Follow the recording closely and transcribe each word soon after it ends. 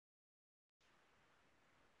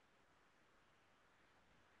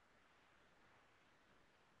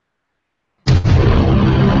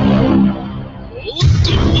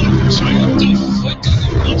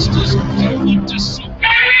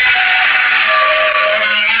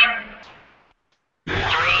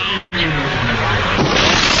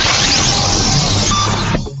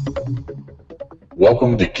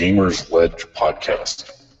Welcome to Gamersledge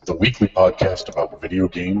Podcast, the weekly podcast about video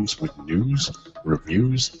games with news,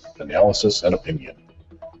 reviews, analysis, and opinion.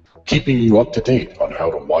 Keeping you up to date on how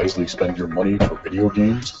to wisely spend your money for video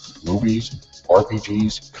games, movies,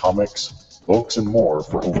 RPGs, comics, books, and more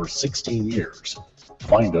for over 16 years.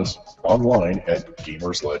 Find us online at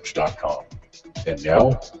gamersledge.com. And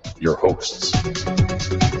now, your hosts.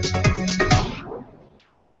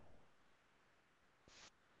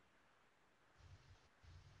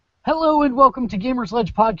 Hello and welcome to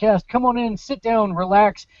Gamersledge Podcast. Come on in, sit down,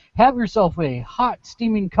 relax, have yourself a hot,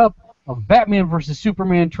 steaming cup of Batman vs.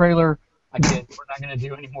 Superman trailer. I kid, we're not going to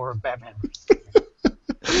do any more of Batman vs.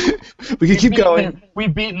 Superman. We can keep going.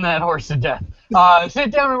 We've beaten that horse to death.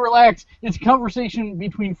 Sit down and relax. It's a conversation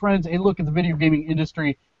between friends, a look at the video gaming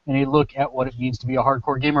industry, and a look at what it means to be a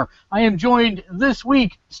hardcore gamer. I am joined this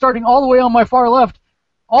week, starting all the way on my far left,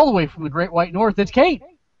 all the way from the Great White North, it's Kate.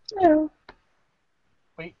 Hello.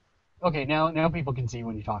 Okay, now people can see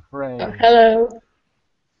when you talk. Hooray. Hello.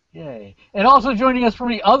 Yay. And also joining us from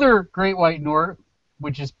the other Great White North,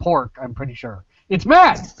 which is pork, I'm pretty sure. It's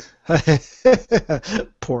Matt!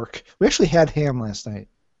 Pork. We actually had ham last night.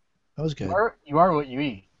 That was good. You are what you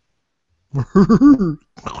eat. Well,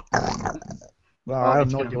 I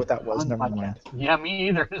have no idea what that was. Never mind. Yeah, me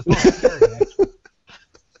either. It's a little scary, actually.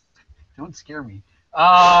 Don't scare me.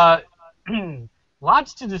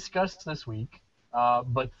 Lots to discuss this week.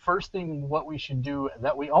 But first thing, what we should do,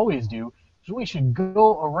 that we always do, is we should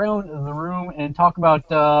go around the room and talk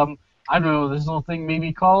about, I don't know, this little thing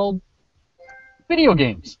maybe called video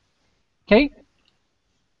games. Kate?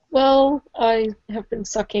 Well, I have been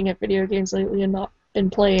sucking at video games lately and not been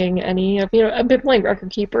playing any. I've been playing Record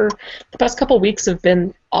Keeper. The past couple weeks have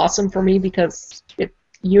been awesome for me because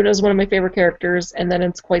Yuna's one of my favorite characters, and then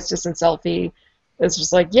it's Quaestus and Selphie. It's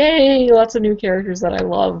just like, yay, lots of new characters that I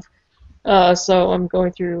love. So I'm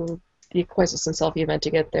going through the Quaestus and Selphie event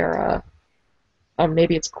to get their,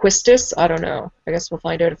 maybe it's Quistis, I don't know. I guess we'll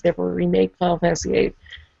find out if they ever remake Final Fantasy VIII.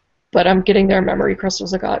 But I'm getting their memory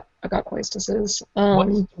crystals. I got Quaestus's.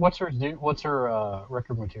 What's her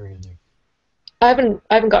record material do? I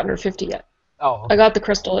haven't gotten her 50 yet. Oh. Okay. I got the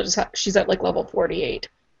crystal. She's at like level 48.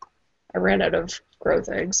 I ran out of growth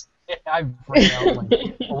eggs. I've run out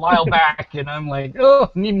like a while back, and I'm like, oh,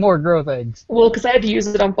 need more growth eggs. Well, because I had to use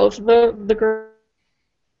it on both of the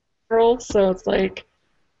girls, so it's like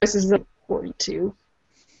this is at 42.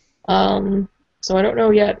 So I don't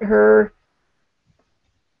know yet. Her,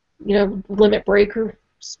 limit breaker,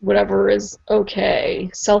 whatever, is okay.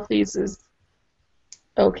 Selfies is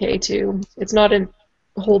okay too. It's not a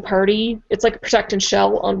whole party. It's like protect and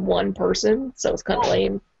shell on one person, so it's kind of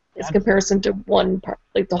lame. It's comparison to one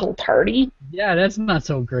like the whole party. Yeah, that's not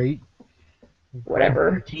so great.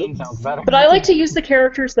 Whatever. Sounds better. But I like to use the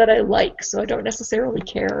characters that I like, so I don't necessarily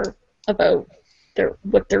care about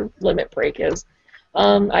what their limit break is.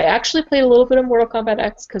 I actually played a little bit of Mortal Kombat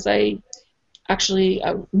X because I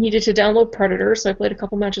needed to download Predator, so I played a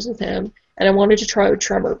couple matches with him, and I wanted to try out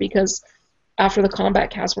Tremor because after the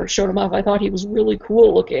Combat Cast where it showed him off, I thought he was really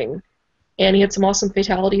cool looking. And he had some awesome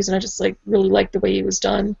fatalities, and I just really liked the way he was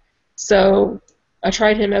done. So I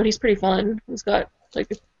tried him out. He's pretty fun. He's got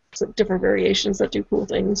some different variations that do cool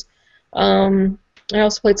things. I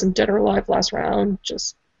also played some Dead or Alive last round,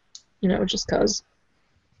 just cause.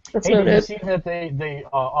 That's about Did you it. see that they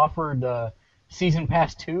offered Season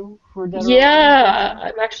Pass 2 for Dead or Alive?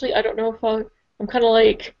 Yeah, I don't know if I'm kind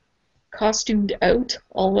of costumed out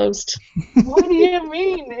almost. What do you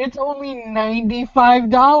mean? It's only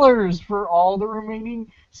 $95 for all the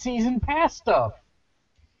remaining Season Pass stuff.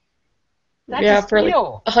 That's a for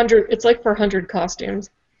steal. 100. It's for 100 costumes.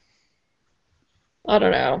 I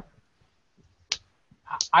don't know.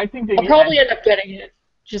 I think I'll probably end up getting it,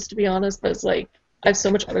 just to be honest. But it's I have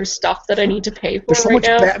so much other stuff that I need to pay for. There's so right much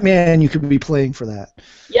now. Batman you could be playing for that.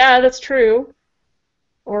 Yeah, that's true.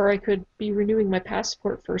 Or I could be renewing my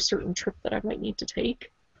passport for a certain trip that I might need to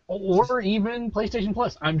take. Or even PlayStation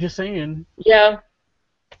Plus. I'm just saying. Yeah.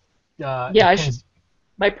 Yeah,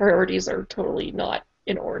 my priorities are totally not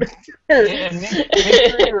in order. And make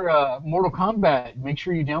sure your Mortal Kombat, make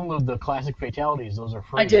sure you download the classic fatalities. Those are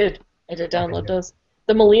free. I did download those.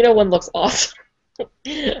 The Molina one looks awesome.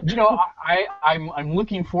 I'm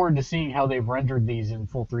looking forward to seeing how they've rendered these in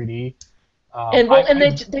full 3D.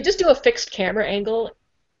 They just do a fixed camera angle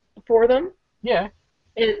for them. Yeah.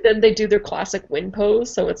 And then they do their classic win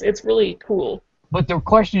pose, so it's really cool. But the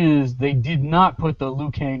question is, they did not put the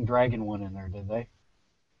Liu Kang dragon one in there, did they?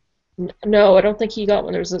 No, I don't think he got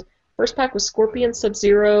one. There was a first pack with Scorpion,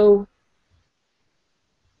 Sub-Zero,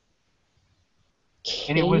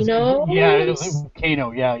 And it was, Kano? yeah, it was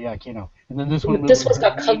Kano, yeah, Kano. And then this one. This one's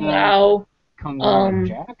got Kung Lao, and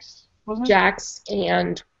Jax, wasn't it? Jax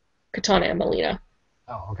and Katana and Melina.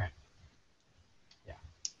 Oh, okay. Yeah.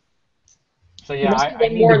 So yeah, I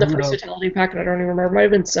need more in to the boot first up. Fatality pack, and I don't even remember. It might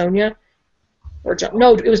have been Sonya, or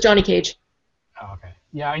no, it was Johnny Cage. Oh, okay.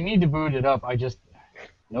 Yeah, I need to boot it up. I just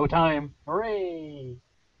no time. Hooray!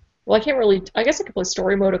 Well, I can't really. I guess I could play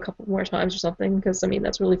story mode a couple more times or something, because I mean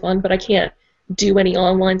that's really fun. But I can't do any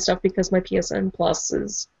online stuff because my PSN Plus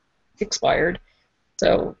is expired,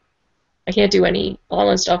 so I can't do any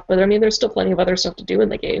online stuff. But I mean, there's still plenty of other stuff to do in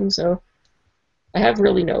the game, so I have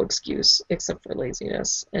really no excuse except for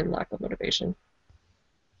laziness and lack of motivation.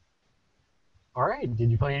 All right.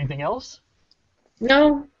 Did you play anything else?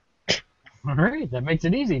 No. All right. That makes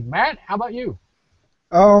it easy. Matt, how about you?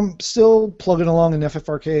 Still plugging along in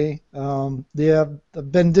FFRK.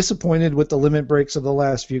 I've been disappointed with the limit breaks of the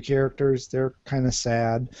last few characters. They're kind of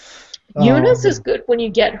sad. Eunice is good when you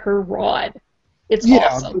get her rod. It's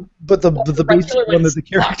awesome. But the basic one that the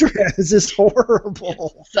character has is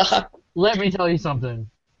horrible. Let me tell you something.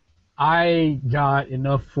 I got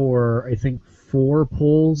enough for, I think, 4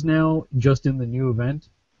 pulls now just in the new event.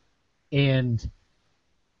 And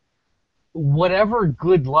whatever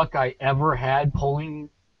good luck I ever had pulling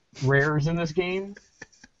rares in this game,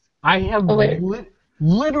 I have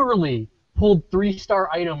literally pulled 3-star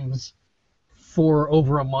items for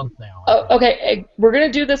over a month now. Oh, okay, we're going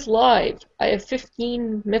to do this live. I have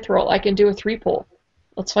 15 mithril. I can do a 3-pull.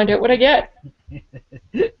 Let's find out what I get.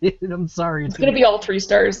 I'm sorry. It's going to be all 3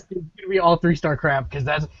 stars. It's going to be all 3-star crap, because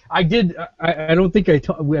that's... I don't think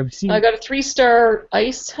I've seen... I got a 3-star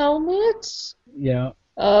ice helmet. Yeah.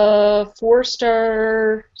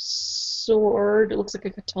 4-star sword. It looks like a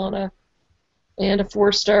katana. And a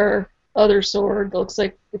 4-star other sword. That looks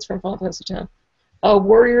like it's from Final Fantasy X. A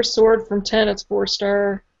warrior sword from 10. It's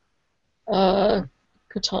 4-star.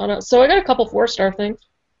 Katana. So I got a couple 4-star things.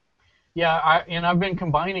 Yeah, and I've been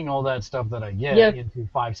combining all that stuff that I get into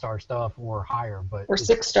 5-star stuff or higher, but or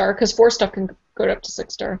 6-star, because 4 stuff can go up to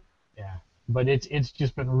 6-star. Yeah, but it's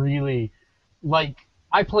just been really, like,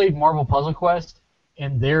 I played Marvel Puzzle Quest,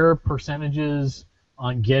 and their percentages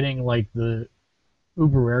on getting like the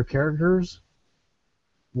uber rare characters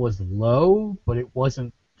was low, but it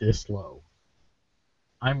wasn't this low.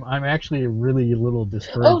 I'm actually really a little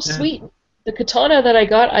discouraged. Oh, sweet. The katana that I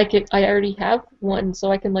got, I already have one,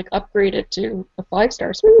 so I can like upgrade it to a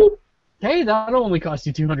 5-star. Sweet. Hey, that'll only cost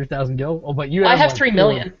you 200,000 gil. Oh, but you I have like 3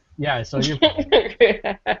 million. Yeah, so you.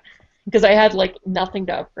 Because I had like nothing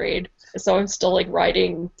to upgrade, so I'm still like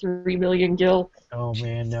riding 3 million gil. Oh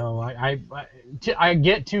man, no! I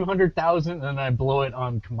get 200,000 and I blow it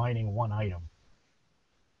on combining one item,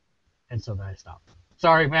 and so then I stop.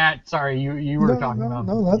 Sorry, Matt. Sorry, you were talking about.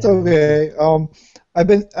 No, that's okay. I've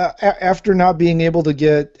been after not being able to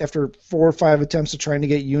get, after 4 or 5 attempts of trying to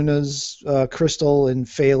get Yuna's crystal and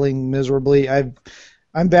failing miserably. I'm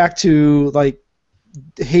back to like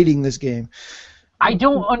hating this game. I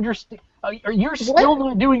don't understand. You're still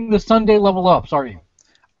not doing the Sunday level ups, are you?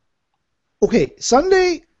 Okay,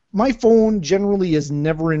 Sunday. My phone generally is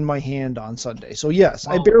never in my hand on Sunday. So yes,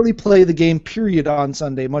 I barely play the game period on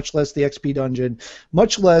Sunday, much less the XP dungeon,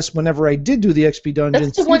 much less whenever I did do the XP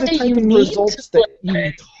dungeon, see the type of results that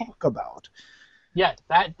you talk about. Yeah,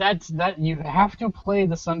 that's you have to play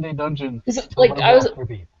the Sunday dungeon. Like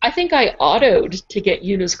I think I autoed to get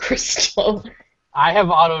Yuna's crystal. I have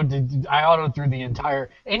autoed through the entire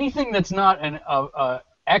anything that's not an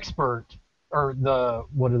expert or the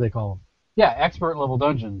what do they call them? Yeah, expert level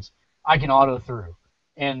dungeons, I can auto through.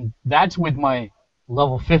 And that's with my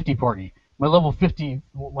level 50 party. My level 50,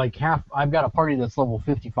 like I've got a party that's level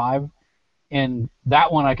 55, and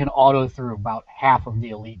that one I can auto through about half of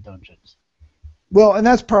the elite dungeons. Well, and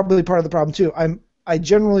that's probably part of the problem too. I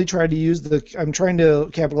generally try to use I'm trying to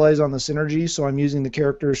capitalize on the synergy, so I'm using the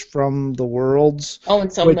characters from the worlds. Oh,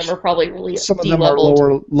 and some of them are probably really some of them are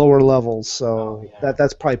lower levels, so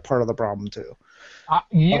that's probably part of the problem too.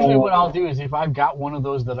 Usually what I'll do is if I've got one of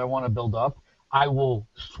those that I want to build up, I will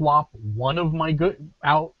swap one of my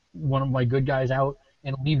good guys out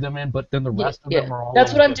and leave them in, but then the rest of them are all.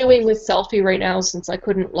 That's what I'm doing with Selfie right now, since I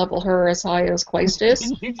couldn't level her as high as Quaestus.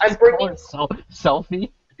 I'm bringing Selfie.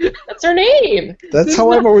 That's her name. That's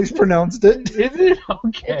how I've always pronounced it. Is it?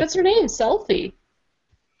 Okay. That's her name, Selfie.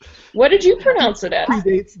 What did you pronounce it as?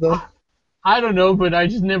 Predates the. I don't know, but I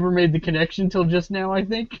just never made the connection till just now, I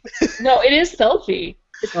think. No, it is Selfie.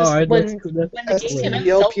 It's just when the game came out,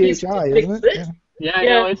 Selfie isn't it? Yeah,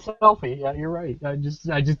 no, it's Selfie. Yeah, you're right. I just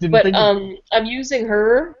didn't think. But I'm using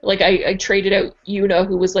her. Like I traded out Yuna,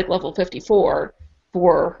 who was like level 54,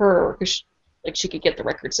 for her because she could get the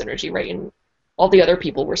record synergy right, and all the other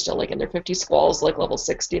people were still like in their 50s. Squall's like level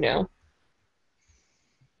 60 now.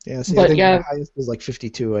 Yeah, see, But I think yeah. the highest was like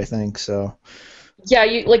 52, I think, so. Yeah,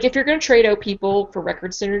 you like if you're going to trade out people for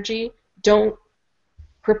record synergy, don't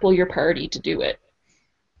cripple your party to do it.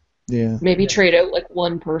 Yeah. Maybe trade out like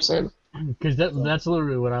one person. Because that's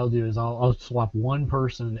literally what I'll do is I'll swap one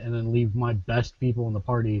person and then leave my best people in the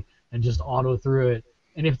party and just auto through it.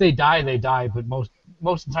 And if they die, they die. But most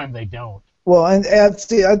of the time they don't. Well, and that's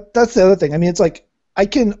the other thing. I mean, it's like I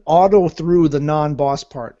can auto through the non-boss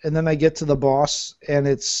part, and then I get to the boss, and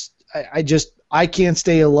I can't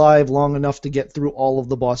stay alive long enough to get through all of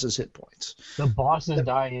the boss's hit points. The bosses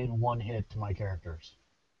die in one hit to my characters.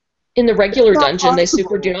 In the regular Not dungeon, they possible.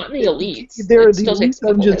 super do, not in the elites. The It still elite takes a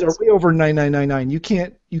couple dungeons are hits. way over 9999. You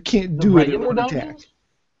can't do it in regular one dungeons? attack.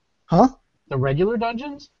 Huh? The regular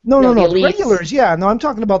dungeons? No, No, the the elites. regulars. Yeah, no, I'm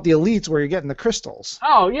talking about the elites where you're getting the crystals.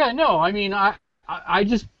 Oh yeah, no. I mean, I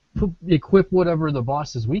just equip whatever the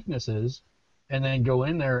boss's weakness is, and then go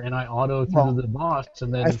in there and I auto through the boss,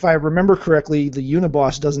 and then If I remember correctly, the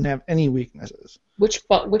Uniboss doesn't have any weaknesses. Which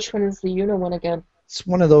one is the Una one again? It's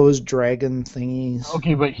one of those dragon thingies.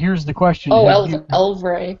 okay. But here's the question: Oh,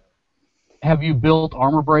 have have you built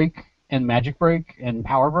armor break and magic break and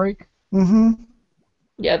power break? Mm-hmm.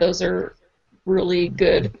 Yeah, those are really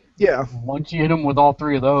good. Yeah. Once you hit them with all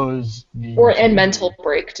three of those, And mental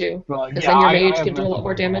break too. Well, Because yeah, then your I mage have can do a mental lot more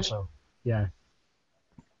break damage. also. Yeah.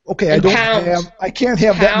 Okay, And I can't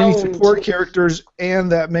have that many Pound. support characters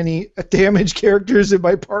and that many damage characters in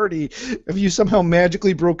my party. Have you somehow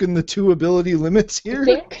magically broken the 2 ability limits here? I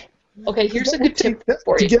think. Okay, here's a That would good tip take-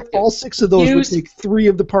 for to you. get all 6 of those Use- would take 3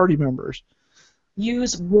 of the party members.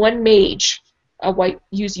 Use one mage,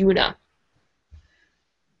 use Una,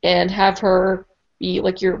 and have her be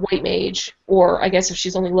like your white mage, or I guess if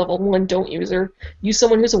she's only level 1, don't use her. Use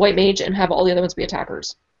someone who's a white mage and have all the other ones be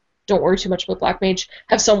attackers. Don't worry too much about black mage.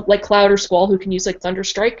 Have some like Cloud or Squall who can use like Thunder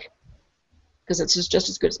Strike, because it's just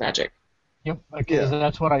as good as magic. Yep. Because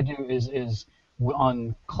that's what I do is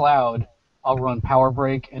on Cloud, I'll run power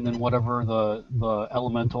break, and then whatever the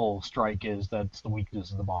elemental strike is, that's the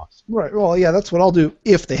weakness of the boss. Right. Well, yeah, that's what I'll do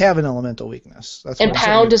if they have an elemental weakness. That's And what I'm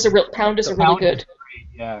Pound saying. is a really Pound good. is great,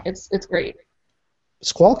 yeah. It's great.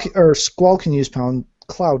 Squall can use Pound.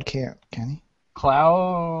 Cloud can't, can he?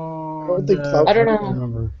 Cloud. I don't think Cloud- I don't know.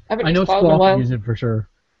 remember. I haven't I know used Cloud in a Squall while. can use it for sure.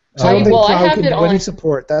 So I don't think well, I Cloud have can it do any on-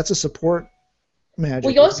 support. That's a support magic.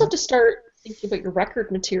 Well, you also isn't have to start thinking about your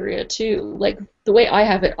record materia too. Like the way I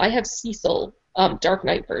have it, I have Cecil, Dark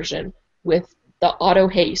Knight version with the auto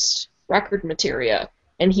haste record materia,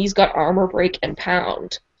 and he's got armor break and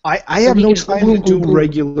pound. I So have he no can- time to do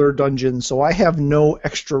regular dungeons, so I have no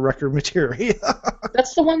extra record material.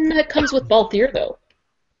 That's the one that comes with Balthier though.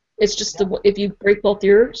 It's just if you break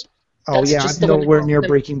Balthier's, Oh That's yeah, just I'm the one that nowhere goes near with-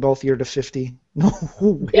 breaking both year to 50. No.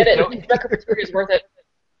 get it. Record materia is worth it.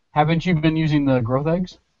 Haven't you been using the growth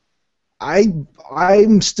eggs?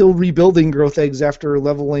 I'm still rebuilding growth eggs after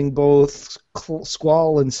leveling both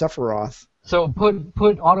Squall and Sephiroth. So put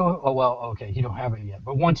auto. Oh well, okay, you don't have it yet.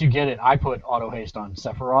 But once you get it, I put auto haste on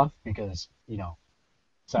Sephiroth because Sephiroth.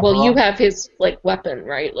 Well, you have his like weapon,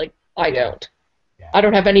 right? Like I don't. Yeah. I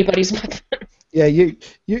don't have anybody's weapon. Yeah,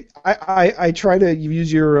 I try to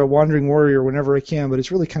use your Wandering Warrior whenever I can, but it's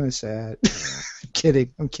really kind of sad.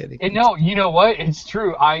 I'm kidding. And no, you know what? It's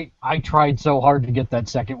true. I tried so hard to get that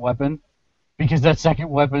second weapon because that second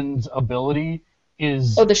weapon's ability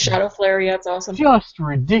is Oh, the Shadow Flare, yeah, it's awesome. just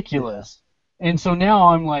ridiculous. And so now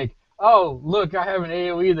I'm like, oh, look, I have an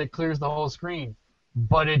AoE that clears the whole screen,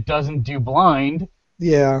 but it doesn't do blind.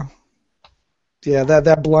 Yeah,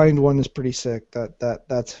 that blind one is pretty sick.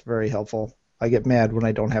 That's very helpful. I get mad when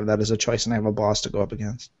I don't have that as a choice and I have a boss to go up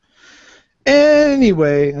against.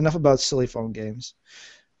 Anyway, enough about silly phone games.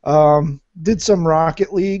 Did some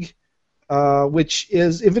Rocket League, which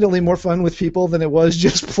is infinitely more fun with people than it was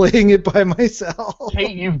just playing it by myself.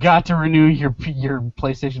 Kate, you've got to renew your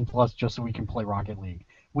PlayStation Plus just so we can play Rocket League.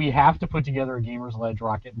 We have to put together a Gamersledge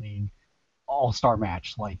Rocket League all-star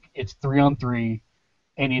match. Like, it's 3-on-3,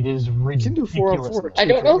 and it is ridiculous. can do 4-on-4. I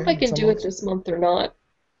don't know if I Okay, can do it this month or not.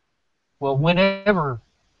 Well, whenever,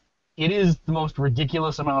 it is the most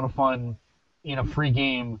ridiculous amount of fun in a free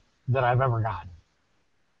game that I've ever gotten.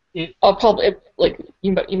 I'll probably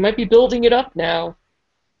you might be building it up now.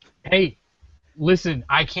 Hey, listen,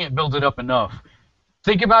 I can't build it up enough.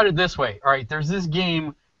 Think about it this way. All right, there's this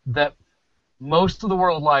game that most of the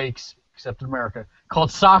world likes, except America,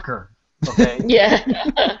 called soccer. Okay,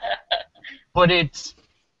 Yeah. but it's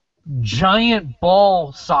giant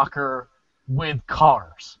ball soccer with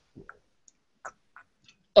cars.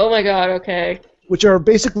 Oh my god. Okay. Which are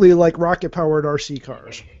basically like rocket-powered RC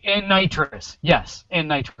cars. And nitrous, yes, and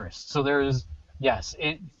nitrous. So there is, yes,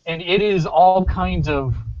 and it is all kinds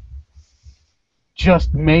of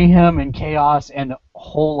just mayhem and chaos and a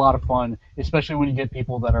whole lot of fun, especially when you get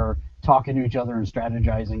people that are talking to each other and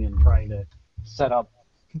strategizing and trying to set up.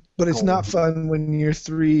 But it's not fun when your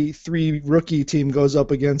three rookie team goes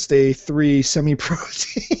up against a 3 semi-pro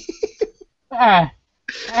team.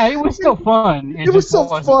 It was still fun. It was still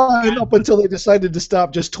fun up until they decided to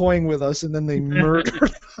stop just toying with us, and then they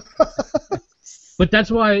murdered us. But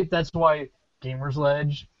that's why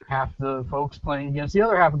Gamersledge, half the folks playing against the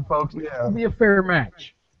other half of the folks, will be a fair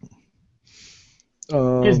match.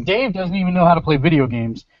 Because Dave doesn't even know how to play video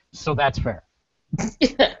games, so that's fair.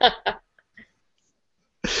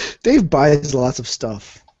 Dave buys lots of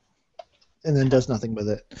stuff and then does nothing with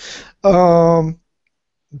it.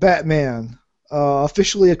 Batman.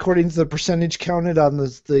 Officially, according to the percentage counted on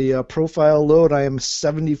the profile load, I am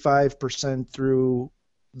 75% through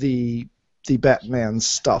the Batman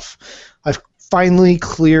stuff. I've finally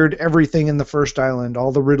cleared everything in the first island,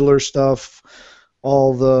 all the Riddler stuff,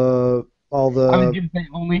 all the. I was going to say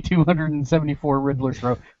only 274 Riddler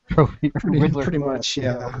trophy. Pretty much,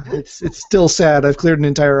 yeah. It's still sad. I've cleared an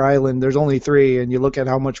entire island. There's only 3, and you look at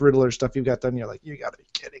how much Riddler stuff you've got done, you're like, you got to be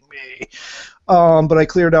kidding me. But I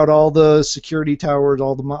cleared out all the security towers,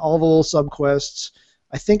 all the little subquests.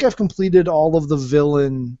 I think I've completed all of the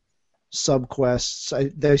villain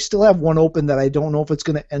subquests. They still have one open that I don't know if it's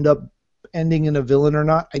going to end up ending in a villain or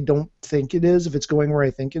not. I don't think it is, if it's going where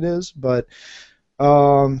I think it is. But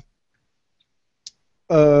so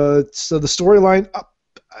the storyline,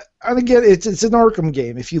 and again, it's an Arkham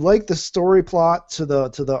game. If you like the story plot to the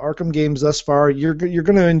Arkham games thus far, you're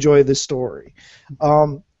going to enjoy this story.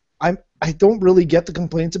 I don't really get the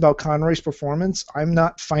complaints about Conroy's performance. I'm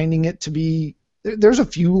not finding it to be. There's a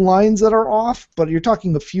few lines that are off, but you're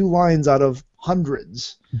talking a few lines out of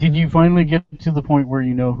hundreds. Did you finally get to the point where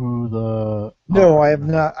you know who the? No, I have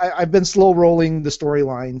not. I've been slow rolling the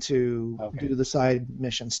storyline to do the side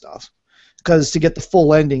mission stuff. Because to get the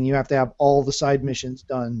full ending, you have to have all the side missions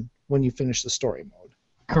done when you finish the story mode.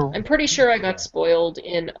 Correct. I'm pretty sure I got spoiled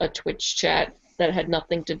in a Twitch chat that had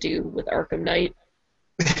nothing to do with Arkham Knight.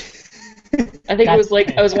 I think it was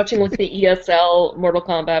like I was watching like the ESL Mortal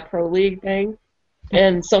Kombat Pro League thing,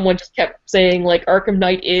 and someone just kept saying like Arkham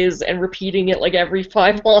Knight is and repeating it like every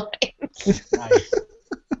 5 lines. Nice.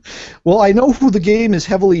 Well, I know who the game is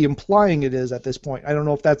heavily implying it is at this point. I don't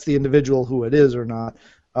know if that's the individual who it is or not.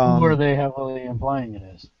 Who are they heavily implying it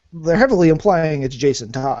is? They're heavily implying it's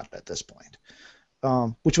Jason Todd at this point,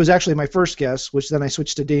 which was actually my first guess, which then I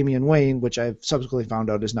switched to Damian Wayne, which I've subsequently found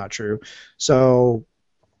out is not true. So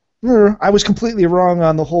I was completely wrong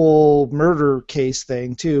on the whole murder case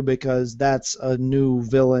thing, too, because that's a new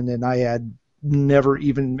villain, and I had never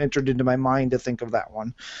even entered into my mind to think of that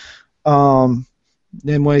one.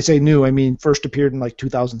 And when I say new, I mean first appeared in like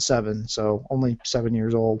 2007, so only 7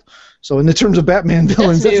 years old. So in the terms of Batman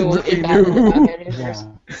villains, that's really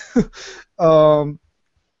new.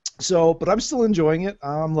 But I'm still enjoying it.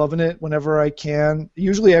 I'm loving it whenever I can.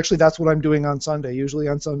 Usually, actually, that's what I'm doing on Sunday. Usually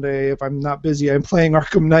on Sunday, if I'm not busy, I'm playing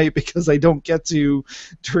Arkham Knight because I don't get to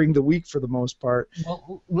during the week for the most part.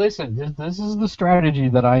 Well, listen, this is the strategy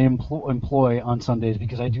that I employ on Sundays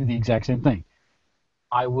because I do the exact same thing.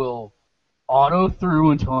 I will auto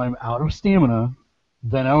through until I'm out of stamina,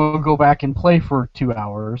 then I will go back and play for 2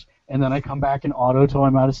 hours, and then I come back and auto till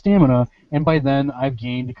I'm out of stamina, and by then I've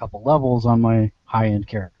gained a couple levels on my high-end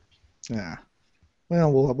characters. Yeah.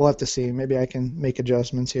 Well, we'll have to see. Maybe I can make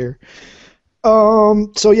adjustments here.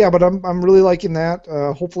 So yeah, but I'm really liking that.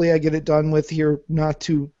 Hopefully I get it done with here not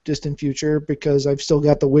too distant future because I've still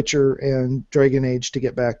got The Witcher and Dragon Age to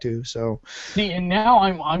get back to. So see, and now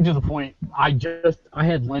I'm to the point. I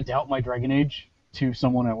had lent out my Dragon Age to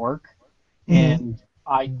someone at work, and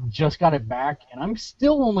I just got it back, and I'm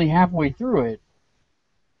still only halfway through it,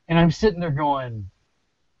 and I'm sitting there going,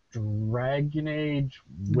 Dragon Age,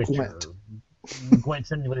 Witcher, Gwent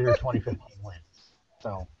Simulator 2015 wins.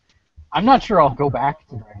 So I'm not sure I'll go back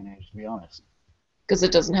to Dragon Age, to be honest. Because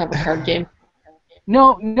it doesn't have a card game?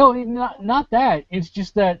 No, not that. It's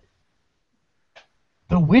just that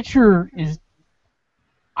The Witcher is...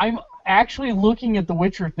 I'm actually looking at The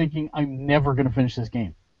Witcher thinking I'm never going to finish this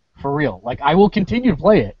game. For real. Like, I will continue to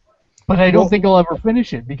play it, but I don't think I'll ever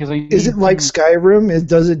finish it because Is it like Skyrim?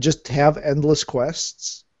 Does it just have endless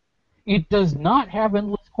quests? It does not have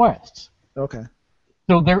endless quests. Okay.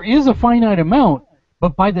 So there is a finite amount,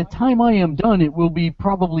 but by the time I am done, it will be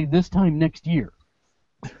probably this time next year.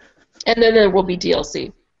 And then there will be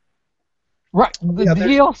DLC. Right. The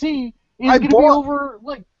DLC is going to be over,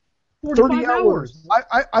 like, 30 hours.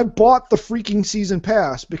 I bought the freaking season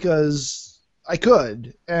pass because I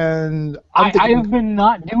could, and I have been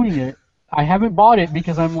not doing it. I haven't bought it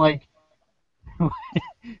because I'm like,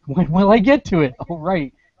 when will I get to it? Oh,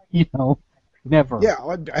 right. Never. Yeah,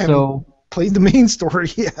 I haven't played the main story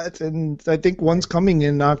yet, and I think one's coming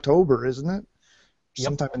in October, isn't it? Yep.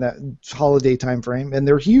 Sometime in that holiday time frame, and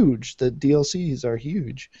they're huge. The DLCs are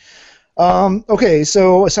huge. Okay,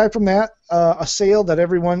 so aside from that, a sale that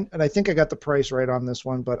everyone, and I think I got the price right on this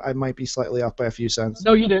one, but I might be slightly off by a few cents.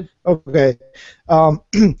 No, you did. Okay. A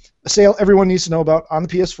sale everyone needs to know about on the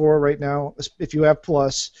PS4 right now, if you have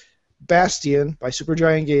Plus, Bastion by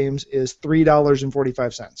Supergiant Games is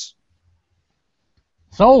 $3.45.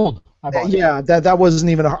 Sold. I bought it. Yeah, that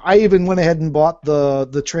wasn't even. I even went ahead and bought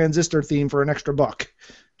the Transistor theme for an extra $1,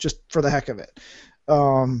 just for the heck of it.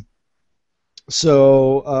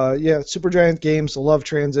 Supergiant Games. I love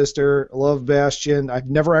Transistor. I love Bastion. I've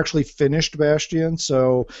never actually finished Bastion,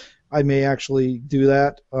 so I may actually do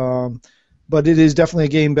that. But it is definitely a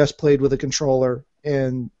game best played with a controller.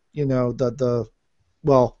 And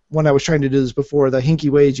when I was trying to do this before, the hinky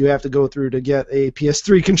ways you have to go through to get a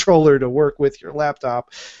PS3 controller to work with your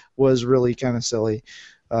laptop was really kind of silly.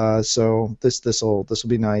 So this will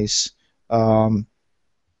be nice. And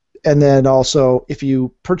then also, if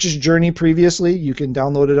you purchased Journey previously, you can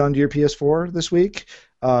download it onto your PS4 this week.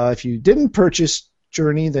 If you didn't purchase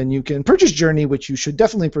Journey, then you can purchase Journey, which you should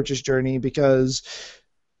definitely purchase Journey because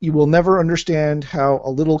you will never understand how a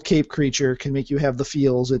little cape creature can make you have the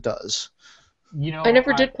feels it does. I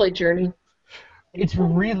never did play Journey. It's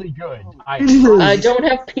really good. I don't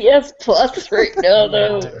have PS Plus right now,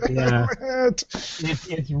 though. Yeah.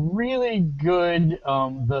 It's really good.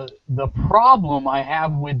 The problem I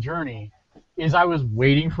have with Journey is I was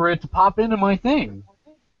waiting for it to pop into my thing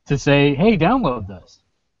to say, hey, download this.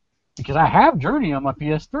 Because I have Journey on my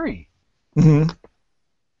PS3. Mm-hmm.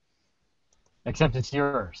 Except it's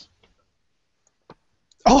yours.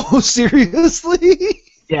 Oh, seriously?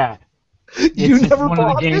 Yeah. It's one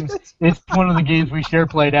of the games. It's one of the games we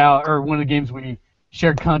played out, or one of the games we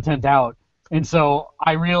shared content out. And so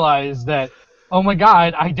I realized that, oh my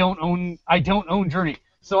God, I don't own Journey.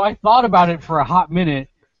 So I thought about it for a hot minute,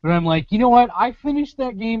 but I'm like, you know what? I finished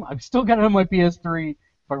that game. I've still got it on my PS3. If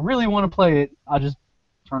I really want to play it, I'll just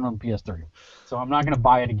turn on the PS3. So I'm not going to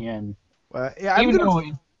buy it again. Even though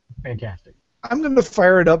it's fantastic. I'm going to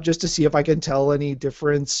fire it up just to see if I can tell any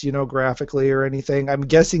difference, graphically or anything. I'm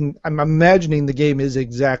imagining the game is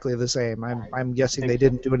exactly the same. I'm guessing they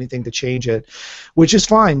didn't do anything to change it, which is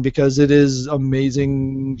fine because it is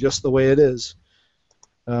amazing just the way it is.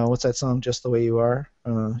 What's that song? Just the Way You Are?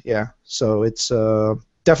 Yeah. So it's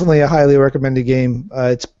definitely a highly recommended game.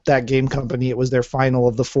 It's that game company. It was their final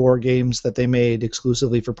of the 4 games that they made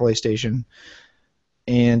exclusively for PlayStation,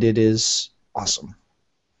 and it is awesome.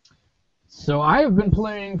 So I have been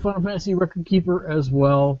playing Final Fantasy Record Keeper as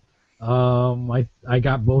well. I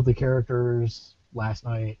got both the characters last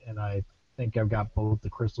night, and I think I've got both the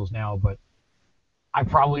crystals now, but I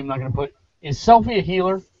probably am not going to put... Is Selphie a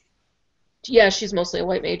healer? Yeah, she's mostly a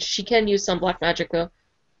white mage. She can use some black magic, though,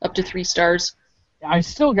 up to 3 stars. I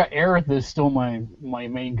still got Aerith is still my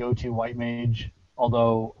main go-to white mage,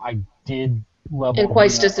 although I did level... And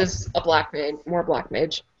Quaestus is a black mage, more black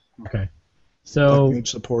mage. Okay. So... Black mage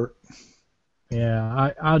support.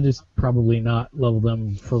 Yeah, I'll just probably not level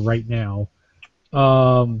them for right now.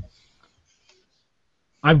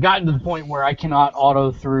 I've gotten to the point where I cannot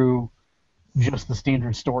auto through just the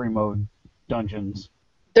standard story mode dungeons.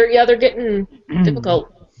 They're getting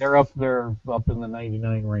difficult. They're up in the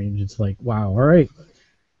 99 range. It's like, wow, all right.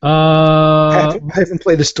 I haven't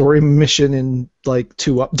played a story mission in like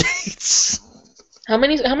 2 updates. How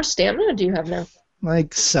much stamina do you have now?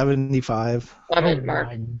 Like 75. I'm in Mark.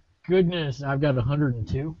 My goodness, I've got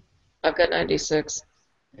 102. I've got 96.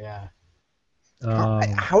 Yeah.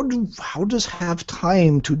 How does have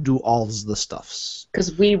time to do all the stuffs?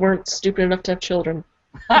 Because we weren't stupid enough to have children.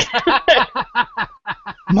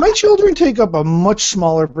 My children take up a much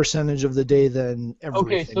smaller percentage of the day than everything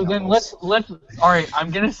Okay, so else. then let's all right, I'm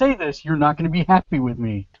going to say this. You're not going to be happy with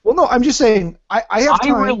me. Well, no, I'm just saying I have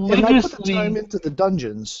time, and I put the religiously- time into the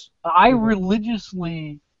dungeons. I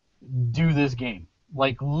religiously do this game.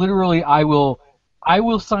 Like, literally, I will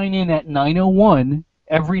sign in at 9:01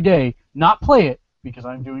 every day, not play it, because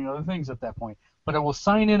I'm doing other things at that point, but I will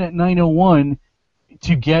sign in at 9:01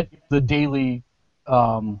 to get the daily...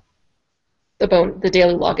 The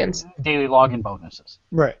daily logins. Daily login bonuses.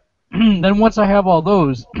 Right. Then once I have all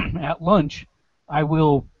those, at lunch, I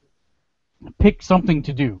will pick something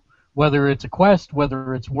to do, whether it's a quest,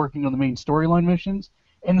 whether it's working on the main storyline missions.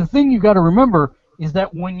 And the thing you got to remember is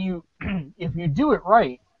that when you if you do it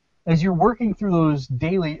right, as you're working through those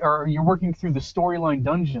daily, or you're working through the storyline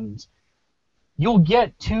dungeons, you'll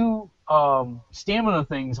get 2 stamina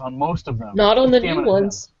things on most of them. Not on the new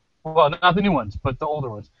ones. Well, not the new ones, but the older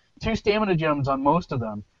ones. 2 stamina gems on most of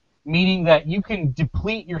them, meaning that you can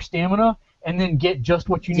deplete your stamina and then get just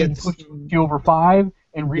what you need to push you over 5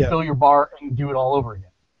 and refill your bar and do it all over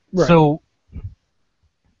again. Right. So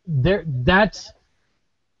that's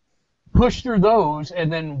push through those,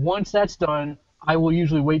 and then once that's done, I will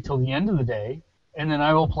usually wait till the end of the day, and then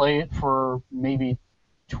I will play it for maybe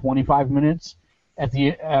 25 minutes at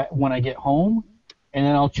the when I get home, and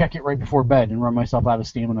then I'll check it right before bed and run myself out of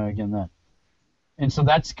stamina again then. And so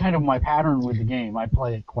that's kind of my pattern with the game. I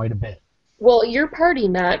play it quite a bit. Well, your party,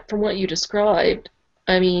 Matt, from what you described,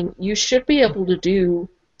 I mean, you should be able to do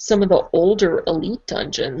some of the older elite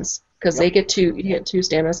dungeons, because you get 2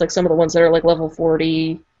 staminas, like some of the ones that are like level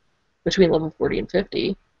 40, between level 40 and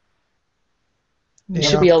 50. You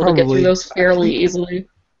should be able to get through those fairly easily.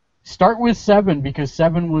 Start with 7, because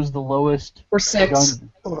 7 was the lowest. Or 6.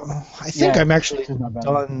 I think I'm actually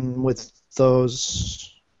done with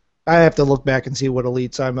those. I have to look back and see what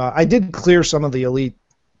elites I'm. I did clear some of the elite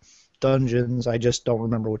dungeons. I just don't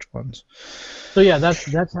remember which ones. So yeah,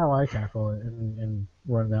 that's how I tackle it and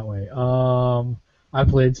run it that way. I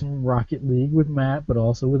played some Rocket League with Matt, but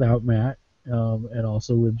also without Matt, and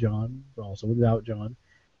also with John, but also without John.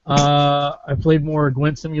 I played more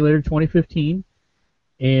Gwent Simulator 2015,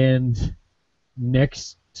 and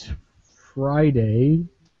next Friday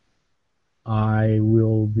I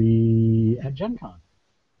will be at Gen Con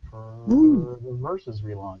for the Versus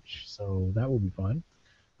relaunch, so that will be fun.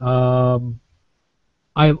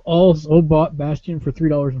 I've also bought Bastion for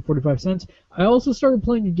 $3.45. I also started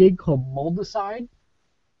playing a game called Moldicide.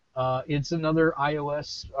 It's another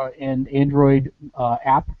iOS and Android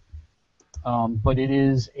app, but it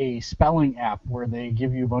is a spelling app where they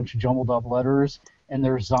give you a bunch of jumbled up letters, and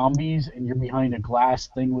there's zombies, and you're behind a glass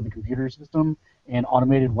thing with a computer system and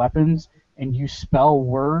automated weapons, and you spell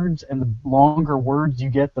words, and the longer words you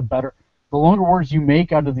get, the better. The longer words you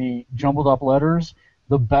make out of the jumbled up letters,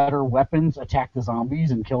 the better weapons attack the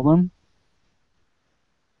zombies and kill them.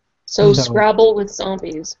 So Scrabble with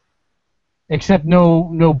zombies. Except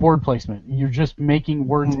no board placement. You're just making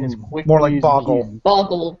words as quickly more like as Boggle. you can.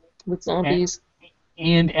 Boggle with zombies.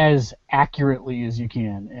 And as accurately as you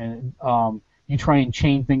can. And you try and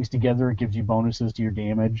chain things together. It gives you bonuses to your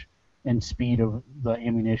damage and speed of the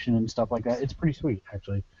ammunition and stuff like that. It's pretty sweet,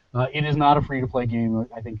 actually. It is not a free-to-play game.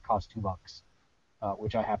 I think it costs $2,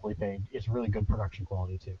 which I happily paid. It's really good production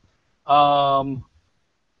quality, too.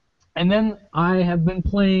 And then I have been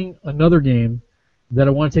playing another game that I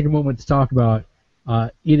want to take a moment to talk about.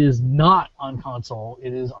 It is not on console.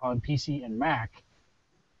 It is on PC and Mac.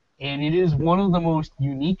 And it is one of the most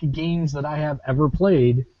unique games that I have ever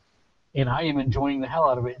played, and I am enjoying the hell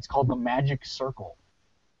out of it. It's called The Magic Circle.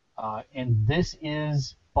 And this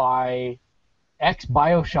is by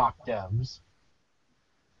ex-BioShock devs.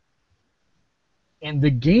 And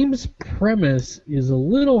the game's premise is a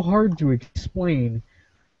little hard to explain,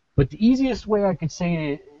 but the easiest way I could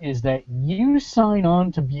say it is that you sign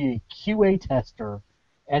on to be a QA tester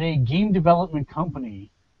at a game development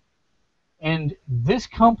company, and this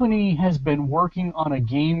company has been working on a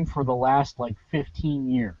game for the last, 15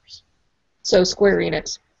 years. So Square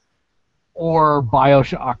Enix. Or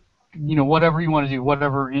BioShock, whatever you want to do,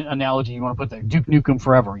 whatever analogy you want to put there. Duke Nukem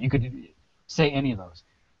Forever. You could say any of those.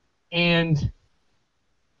 And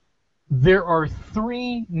there are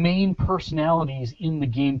 3 main personalities in the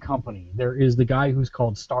game company. There is the guy who's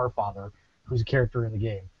called Starfather, who's a character in the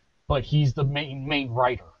game, but he's the main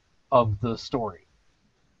writer of the story.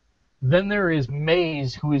 Then there is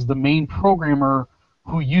Maze, who is the main programmer,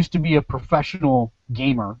 who used to be a professional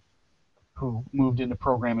gamer, who moved into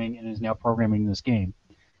programming and is now programming this game.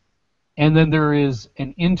 And then there is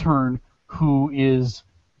an intern who is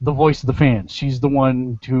the voice of the fans. She's the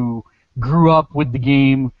one who grew up with the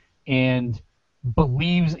game and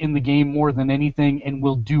believes in the game more than anything and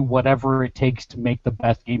will do whatever it takes to make the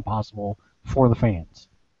best game possible for the fans.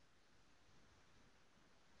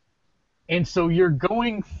 And so you're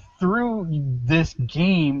going through this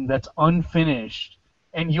game that's unfinished,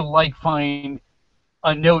 and you'll find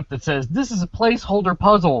a note that says, "This is a placeholder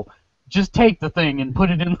puzzle. Just take the thing and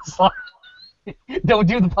put it in the slot." Don't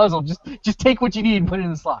do the puzzle. Just take what you need and put it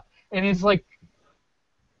in the slot. And it's like,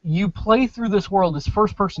 you play through this world, it's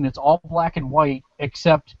first person, it's all black and white,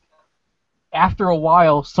 except after a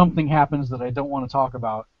while something happens that I don't want to talk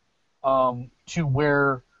about, to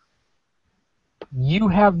where you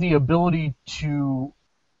have the ability to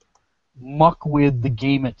muck with the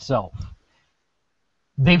game itself.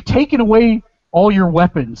 they've taken away all your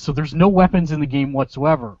weapons, so there's no weapons in the game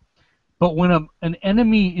whatsoever. But when an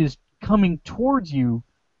enemy is coming towards you,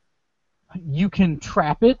 you can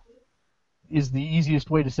trap it, is the easiest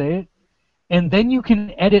way to say it, and then you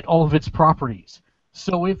can edit all of its properties.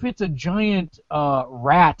 So if it's a giant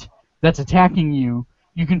rat that's attacking you,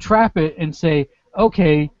 you can trap it and say,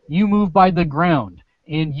 okay, you move by the ground,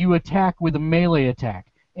 and you attack with a melee attack,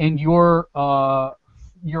 and you're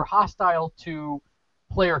hostile to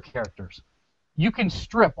player characters. You can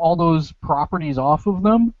strip all those properties off of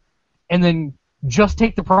them, and then just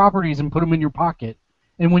take the properties and put them in your pocket.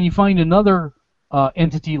 And when you find another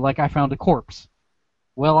entity, like I found a corpse,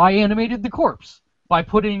 well, I animated the corpse by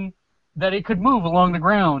putting that it could move along the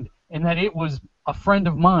ground and that it was a friend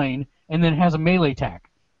of mine and then has a melee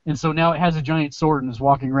attack. And so now it has a giant sword and is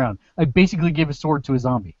walking around. I basically gave a sword to a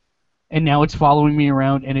zombie. And now it's following me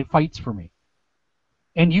around and it fights for me.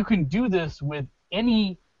 And you can do this with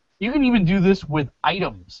any... You can even do this with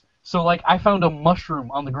items. So, like, I found a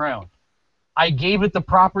mushroom on the ground. I gave it the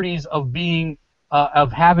properties of being...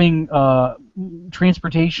 of having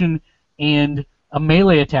transportation and a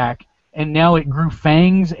melee attack, and now it grew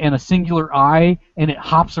fangs and a singular eye, and it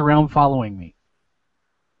hops around following me.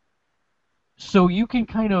 So you can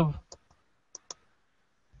kind of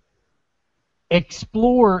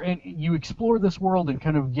explore this world and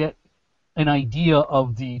kind of get an idea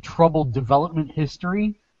of the troubled development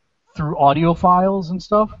history through audio files and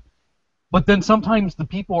stuff. But then sometimes the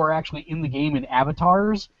people are actually in the game in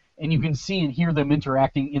avatars, and you can see and hear them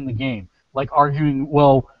interacting in the game, like arguing,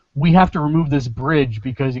 well, we have to remove this bridge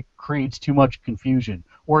because it creates too much confusion,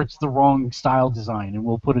 or it's the wrong style design, and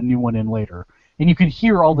we'll put a new one in later. And you can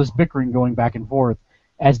hear all this bickering going back and forth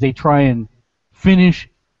as they try and finish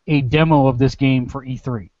a demo of this game for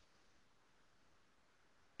E3.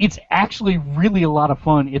 It's actually really a lot of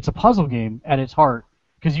fun. It's a puzzle game at its heart,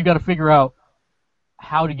 because you got to figure out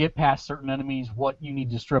how to get past certain enemies, what you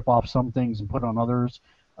need to strip off some things and put on others.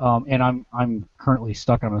 And I'm currently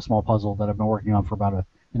stuck on a small puzzle that I've been working on for about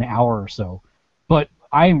an hour or so. But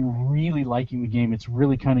I'm really liking the game. It's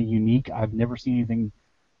really kind of unique. I've never seen anything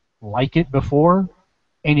like it before.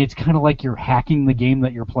 And it's kind of like you're hacking the game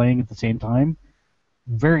that you're playing at the same time.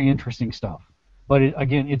 Very interesting stuff. But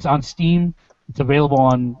again, it's on Steam. It's available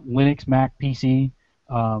on Linux, Mac, PC.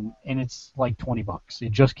 And it's like $20.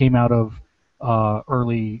 It just came out of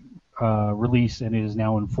early release, and it is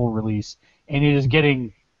now in full release. And it is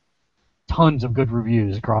getting tons of good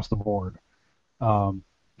reviews across the board.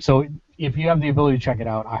 So if you have the ability to check it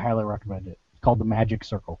out, I highly recommend it. It's called The Magic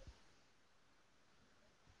Circle.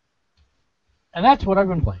 And that's what I've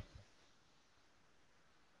been playing.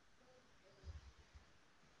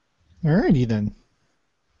 Alrighty then.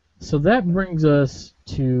 So that brings us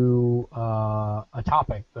to a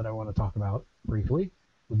topic that I want to talk about briefly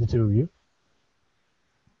with the two of you.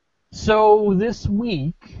 So this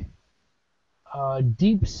week,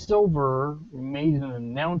 Deep Silver made an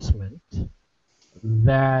announcement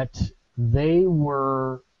that they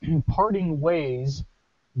were parting ways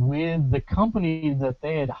with the company that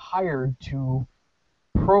they had hired to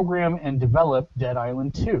program and develop Dead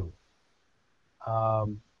Island 2.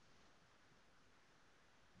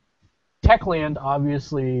 Techland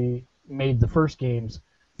obviously made the first games,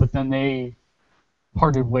 but then they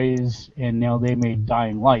parted ways, and now they made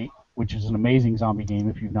Dying Light, which is an amazing zombie game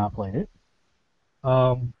if you've not played it.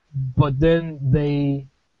 But then they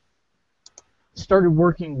started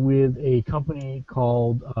working with a company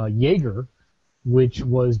called Jaeger, which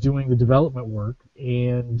was doing the development work,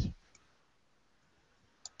 and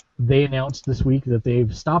they announced this week that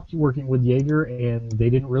they've stopped working with Jaeger, and they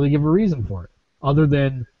didn't really give a reason for it, other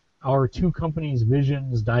than our two companies'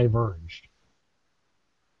 visions diverged,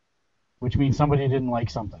 which means somebody didn't like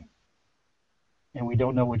something, and we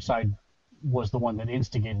don't know which side was the one that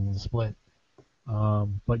instigated the split.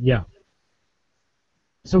 But yeah.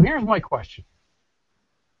 So here's my question.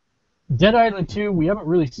 Dead Island 2, we haven't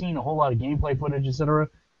really seen a whole lot of gameplay footage, etc.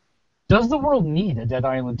 Does the world need a Dead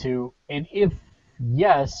Island 2? And if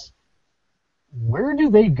yes, where do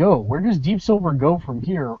they go? Where does Deep Silver go from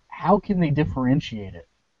here? How can they differentiate it?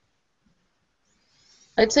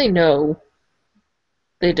 I'd say no.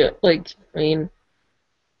 They do.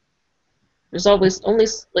 There's always only,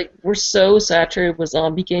 we're so saturated with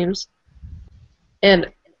zombie games.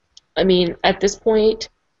 And, at this point,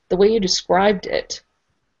 the way you described it,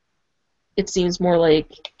 it seems more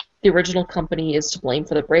like the original company is to blame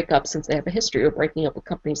for the breakup, since they have a history of breaking up with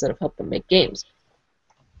companies that have helped them make games.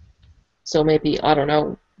 So maybe, I don't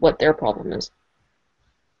know what their problem is.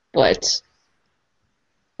 But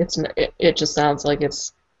it just sounds like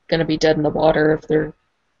it's going to be dead in the water if they're,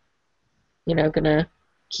 going to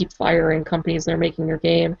keep firing companies that are making your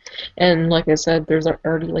game. And like I said, there's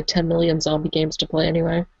already like 10 million zombie games to play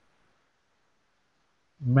anyway.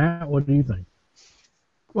 Matt, what do you think?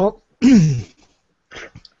 Well,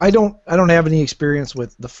 I don't have any experience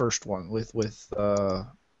with the first one, with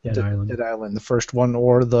Dead Island. Dead Island, the first one,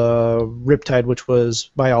 or the Riptide, which was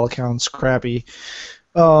by all accounts crappy.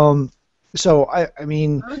 So I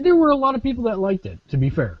mean, there were a lot of people that liked it. To be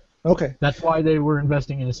fair, okay, that's why they were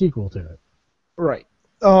investing in a sequel to it. right.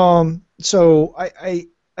 So I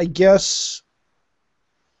guess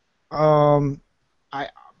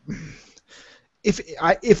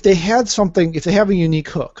if they had something, if they have a unique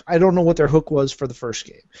hook, I don't know what their hook was for the first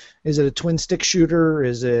game. Is it a twin stick shooter?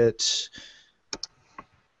 Is it,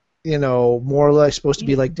 more or less supposed to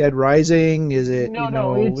be like Dead Rising? Is it,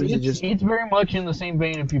 it's very much in the same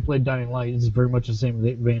vein if you played Dying Light. It's very much the same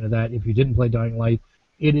vein of that. If you didn't play Dying Light,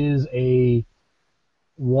 it is a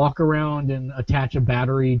walk around and attach a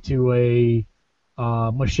battery to a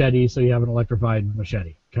machete so you have an electrified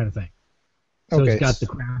machete kind of thing. So okay. It's got the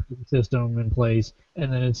crafting system in place,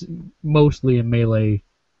 and then it's mostly a melee.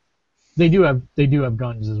 They do have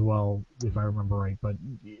guns as well, if I remember right, but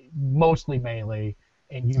mostly melee,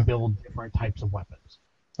 and you build different types of weapons.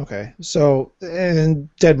 Okay, so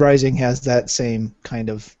and Dead Rising has that same kind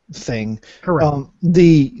of thing. Correct.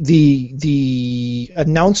 The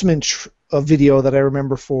announcement video that I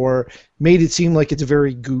remember made it seem like it's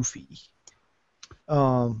very goofy.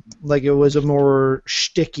 Like it was a more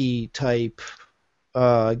shticky type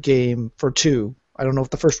game for 2. I don't know if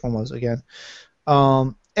the first one was again.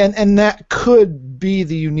 And that could be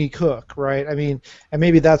the unique hook, right? I mean, and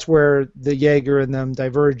maybe that's where the Jaeger and them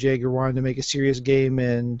diverged. Jaeger wanted to make a serious game,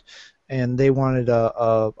 and they wanted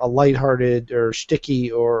a lighthearted or sticky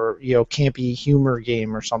or campy humor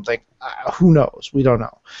game or something. Who knows? We don't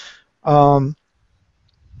know.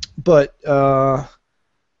 But I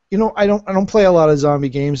don't play a lot of zombie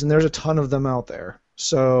games, and there's a ton of them out there.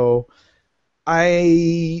 So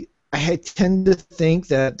I tend to think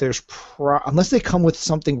that there's unless they come with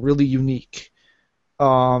something really unique,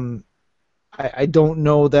 I don't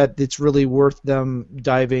know that it's really worth them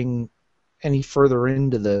diving any further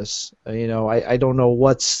into this. I don't know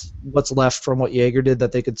what's left from what Jaeger did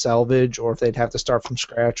that they could salvage, or if they'd have to start from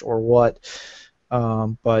scratch, or what.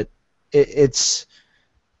 But it's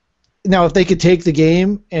now if they could take the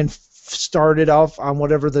game and start it off on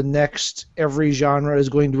whatever the next every genre is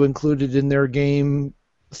going to include it in their game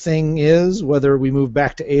thing is, whether we move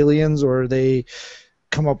back to Aliens or they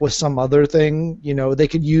come up with some other thing, they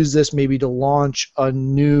could use this maybe to launch a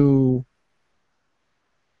new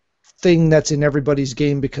thing that's in everybody's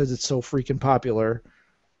game because it's so freaking popular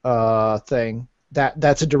thing.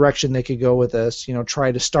 That's a direction they could go with this,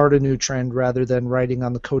 try to start a new trend rather than riding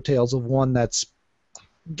on the coattails of one that's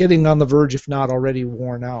getting on the verge, if not already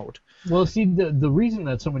worn out. Well, see, the reason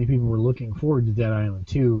that so many people were looking forward to Dead Island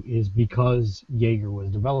 2 is because Jaeger was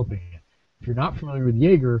developing it. If you're not familiar with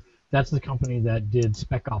Jaeger, that's the company that did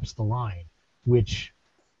Spec Ops: The Line, which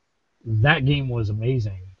that game was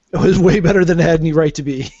amazing. It was way better than it had any right to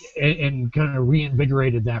be. And kind of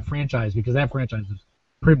reinvigorated that franchise because that franchise was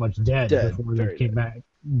pretty much dead before they came back,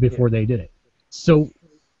 before they did it. So,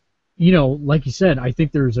 like you said, I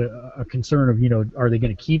think there's a concern of, are they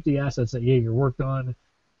going to keep the assets that Jaeger worked on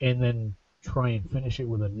and then try and finish it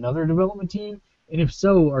with another development team? And if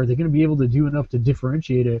so, are they going to be able to do enough to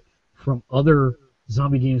differentiate it from other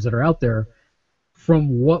zombie games that are out there?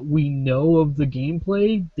 From what we know of the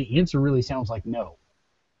gameplay, the answer really sounds like no.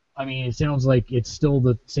 I mean, it sounds like it's still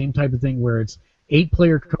the same type of thing where it's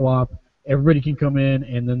 8-player co-op, everybody can come in,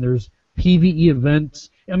 and then there's PvE events.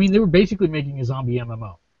 I mean, they were basically making a zombie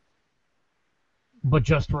MMO, but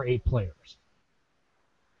just for 8 players.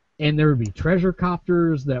 And there would be treasure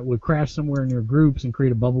copters that would crash somewhere near groups and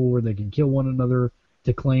create a bubble where they can kill one another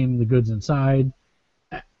to claim the goods inside.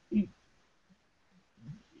 I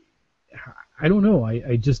don't know.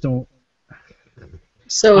 I just don't.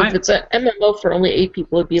 So if it's an MMO for only 8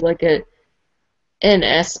 people, it'd be like a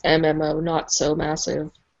NS MMO, not so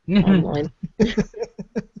massive online.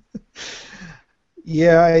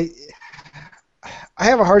 Yeah, I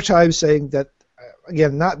have a hard time saying that.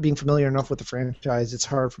 Again, not being familiar enough with the franchise, it's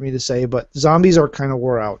hard for me to say, but zombies are kind of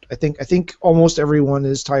wore out. I think almost everyone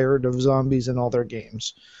is tired of zombies in all their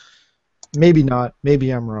games. Maybe not.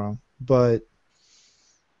 Maybe I'm wrong. But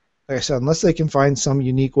like I said, unless they can find some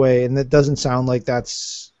unique way, and that doesn't sound like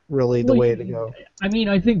that's really the way to go. I mean,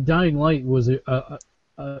 I think Dying Light was a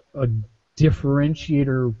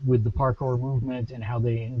differentiator with the parkour movement and how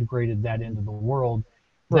they integrated that into the world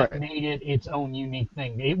that made it its own unique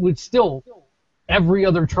thing. It would still... Every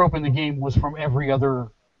other trope in the game was from every other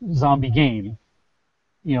zombie game.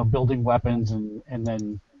 building weapons and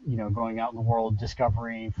then going out in the world,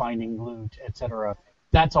 discovery, finding loot, etc.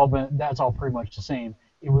 That's all pretty much the same.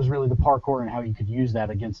 It was really the parkour and how you could use that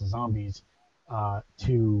against the zombies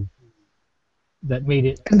that made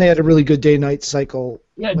it. And they had a really good day-night cycle.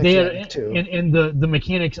 Yeah, they had too. And the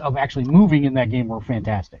mechanics of actually moving in that game were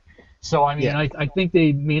fantastic. So I mean, I think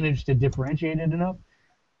they managed to differentiate it enough.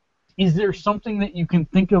 Is there something that you can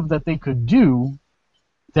think of that they could do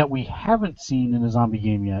that we haven't seen in a zombie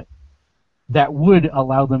game yet that would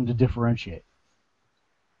allow them to differentiate?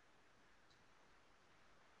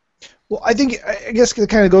 Well, I guess it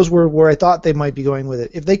kind of goes where I thought they might be going with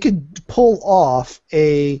it. If they could pull off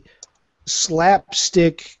a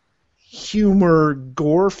slapstick humor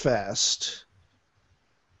gore fest,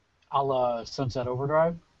 a la Sunset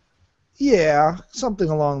Overdrive? Yeah, something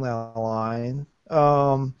along that line.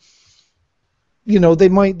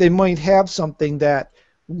 They might have something that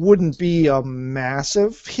wouldn't be a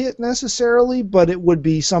massive hit necessarily, but it would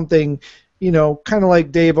be something, kind of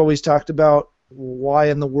like Dave always talked about why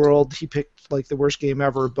in the world he picked like the worst game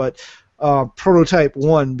ever, but Prototype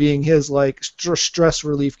 1 being his like stress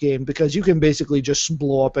relief game, because you can basically just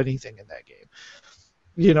blow up anything in that game.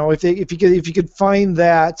 If you could find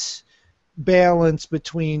that balance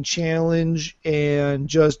between challenge and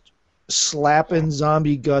just slapping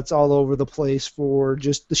zombie guts all over the place for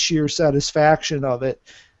just the sheer satisfaction of it,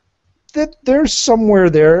 that there's somewhere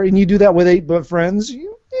there, and you do that with 8-bit friends,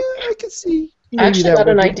 I can see. I actually got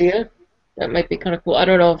an idea that might be kind of cool. I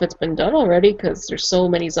don't know if it's been done already because there's so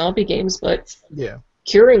many zombie games, but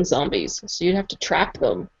curing zombies. So you'd have to trap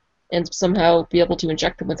them and somehow be able to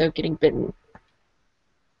inject them without getting bitten.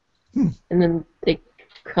 And then they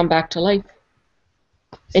come back to life.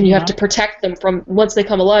 And you have to protect them from, once they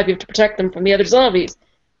come alive, you have to protect them from the other zombies.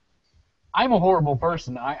 I'm a horrible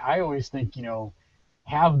person. I always think,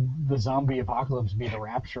 have the zombie apocalypse be the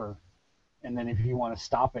rapture, and then if you want to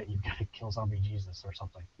stop it, you've got to kill zombie Jesus or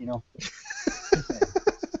something,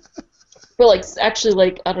 But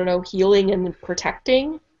actually, I don't know, healing and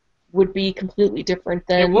protecting would be completely different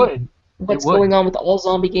than what's going on with all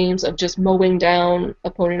zombie games of just mowing down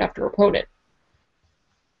opponent after opponent.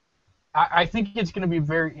 I think it's going to be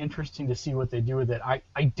very interesting to see what they do with it. I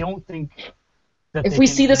don't think that if we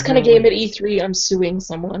see this kind of game at E3, I'm suing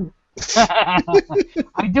someone.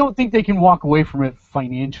 I don't think they can walk away from it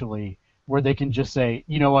financially, where they can just say,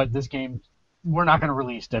 you know what, this game, we're not going to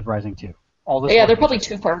release Dead Rising 2. They're probably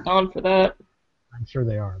too far gone for that. I'm sure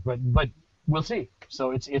they are, but we'll see.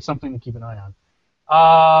 So it's something to keep an eye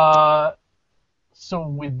on. So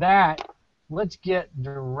with that, let's get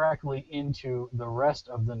directly into the rest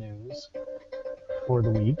of the news for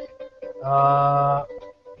the week.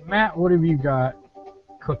 Matt, what have you got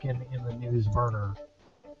cooking in the news burner?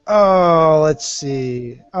 Oh, let's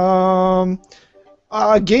see. A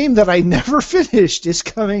game that I never finished is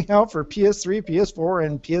coming out for PS3, PS4,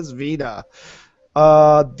 and PS Vita.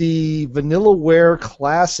 The Vanillaware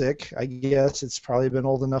Classic, I guess it's probably been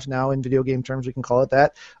old enough now in video game terms we can call it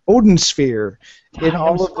that, Odin Sphere.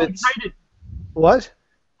 Excited. What?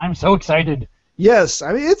 I'm so excited. Yes,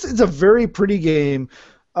 I mean it's a very pretty game.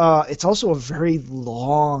 It's also a very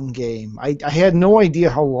long game. I had no idea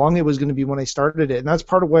how long it was going to be when I started it, and that's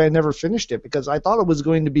part of why I never finished it, because I thought it was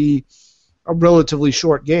going to be a relatively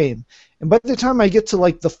short game. And by the time I get to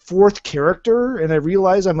the fourth character and I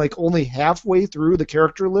realize I'm only halfway through the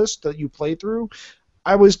character list that you play through,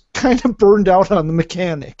 I was kind of burned out on the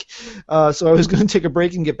mechanic. So I was going to take a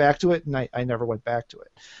break and get back to it, and I never went back to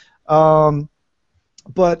it.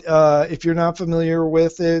 But if you're not familiar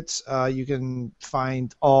with it, you can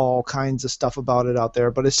find all kinds of stuff about it out there.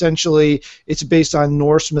 But essentially, it's based on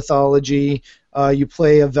Norse mythology. You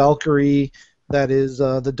play a Valkyrie that is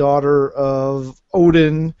the daughter of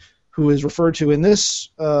Odin, who is referred to in this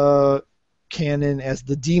canon as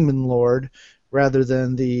the Demon Lord, rather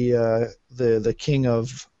than the king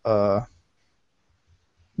of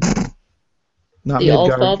not the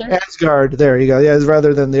Midgard, Allfather? Asgard. There you go. Yeah,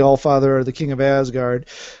 rather than the Allfather or the king of Asgard.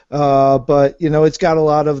 But it's got a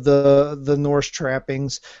lot of the Norse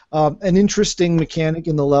trappings. An interesting mechanic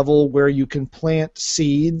in the level where you can plant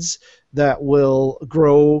seeds that will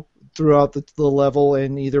grow throughout the level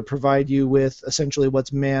and either provide you with essentially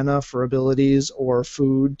what's mana for abilities or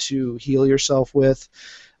food to heal yourself with.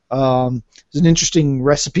 There's an interesting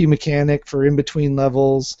recipe mechanic for in-between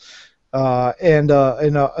levels. And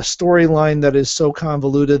a storyline that is so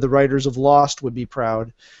convoluted the writers of Lost would be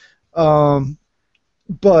proud. But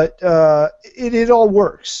it all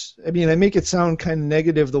works. I mean, I make it sound kind of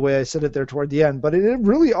negative the way I said it there toward the end, but it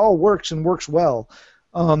really all works and works well.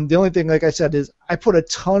 The only thing, like I said, is I put a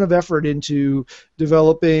ton of effort into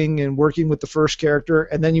developing and working with the first character,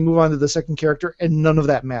 and then you move on to the second character, and none of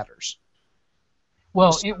that matters.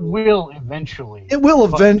 Well, it will eventually. It will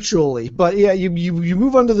eventually, but yeah, you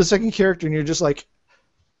move on to the second character, and you're just like,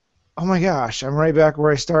 oh my gosh, I'm right back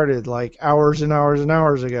where I started, like hours and hours and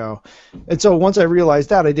hours ago. And so once I realized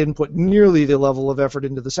that, I didn't put nearly the level of effort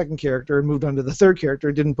into the second character and moved on to the third character.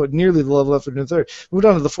 I didn't put nearly the level of effort into the third. Moved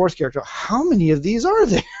on to the fourth character. How many of these are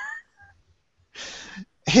there?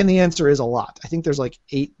 And the answer is a lot. I think there's like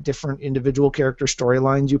 8 different individual character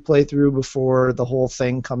storylines you play through before the whole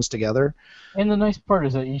thing comes together. And the nice part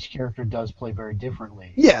is that each character does play very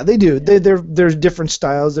differently. Yeah, they do. There's different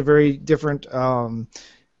styles. They're very different.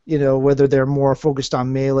 Whether they're more focused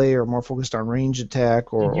on melee or more focused on range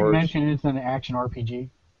attack. Did you mention it's an action RPG?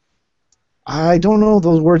 I don't know if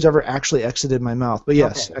those words ever actually exited my mouth, but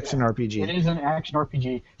yes, action RPG. It is an action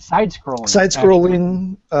RPG, side-scrolling.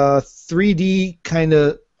 Side-scrolling, 3D kind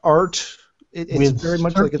of art. It's with very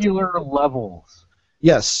much like circular levels.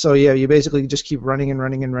 Yes, so yeah, you basically just keep running and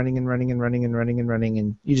running and running and running and running and running and running,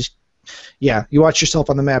 and you just, you watch yourself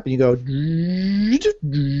on the map and you go.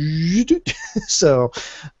 So,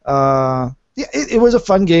 it was a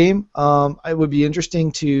fun game. It would be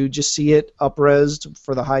interesting to just see it up-resed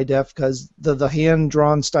for the high def because the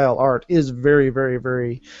hand-drawn style art is very, very,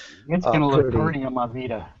 very. It's gonna look pretty on my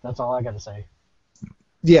Vita. That's all I gotta say.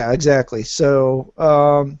 Yeah, exactly. So,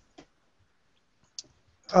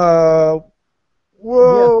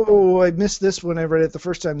 whoa! I missed this when I read it the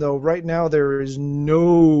first time, though. Right now, there is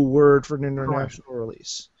no word for an international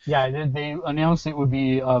release. Yeah, they announced it would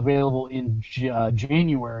be available in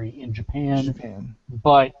January in Japan,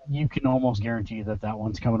 but you can almost guarantee that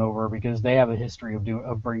one's coming over because they have a history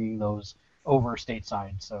of bringing those over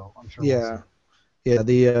stateside. So I'm sure. Yeah. Yeah,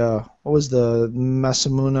 the what was the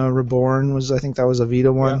Masamune Reborn I think that was a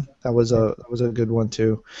Vita one. Yeah. That was a good one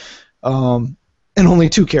too. And only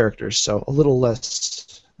 2 characters, so a little less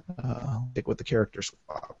stick with the character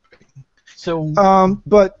swapping. So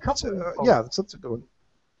that's a good one.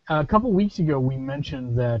 A couple weeks ago, we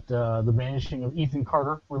mentioned that The Vanishing of Ethan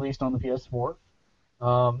Carter released on the PS4.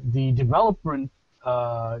 The development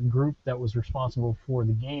group that was responsible for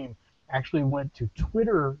the game actually went to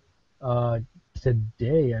Twitter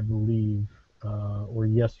today, I believe, or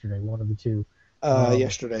yesterday, one of the two.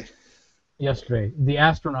 Yesterday. Yesterday. The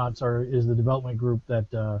Astronauts is the development group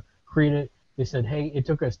that created it. They said, hey, it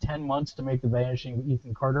took us 10 months to make The Vanishing of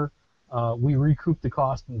Ethan Carter. We recouped the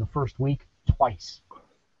cost in the first week twice.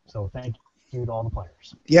 So thank you to all the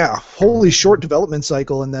players. Yeah, holy short development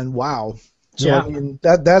cycle, and then wow. So yeah. I mean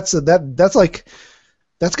that's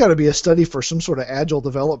got to be a study for some sort of agile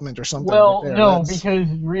development or something. Well, right no, because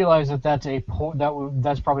realize that's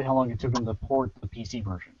probably how long it took them to port the PC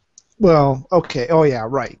version. Well, okay. Oh yeah,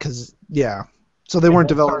 right. So they weren't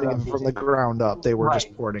developing it from the ground up. They were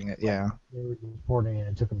just porting it. Yeah. They were porting it.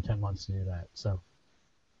 It took them 10 months to do that. So.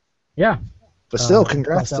 Yeah. But still,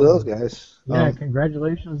 congrats to those guys. Yeah,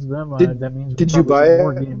 congratulations to them. That means did you buy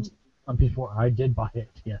more games on PS4. I did buy it.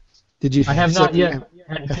 Yes. Did you? I have not yet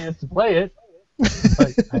had a chance to play it,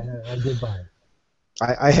 but I did buy it.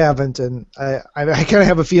 I haven't, and I kind of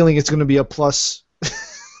have a feeling it's going to be a plus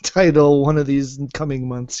title one of these coming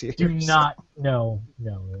months here. Do not. No.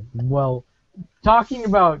 Well, talking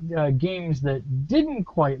about games that didn't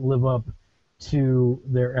quite live up to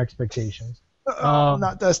their expectations.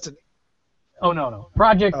 Not Destiny. Oh, no.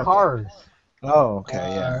 Project Cars. Oh, okay,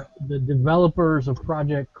 yeah. The developers of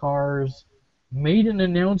Project Cars made an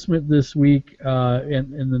announcement this week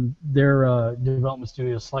in their development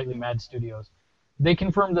studio, Slightly Mad Studios. They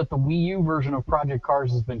confirmed that the Wii U version of Project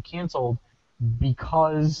Cars has been canceled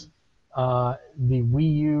because the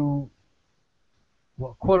Wii U,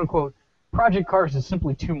 well, quote-unquote, Project Cars is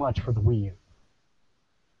simply too much for the Wii U.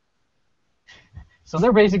 So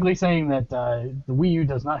they're basically saying that the Wii U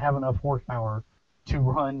does not have enough horsepower to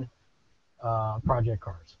run Project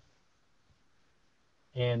Cars.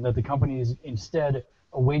 And that the company is instead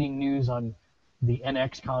awaiting news on the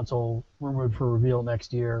NX console rumored for reveal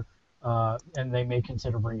next year, and they may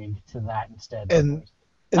consider bringing it to that instead. And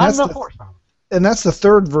not enough horsepower. And that's the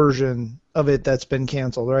third version of it that's been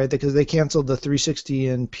canceled, right? Because they canceled the 360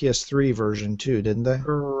 and PS3 version too, didn't they?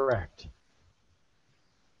 Correct,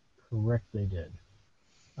 they did.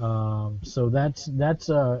 So that's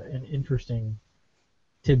an interesting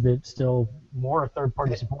tidbit. Still more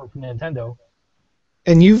third-party support from Nintendo.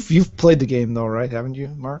 And you've played the game though, right? Haven't you,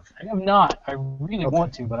 Mark? I have not. I really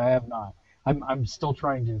want to, but I have not. I'm still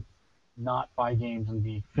trying to not buy games and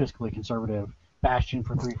be fiscally conservative. Bastion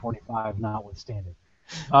for $345 notwithstanding.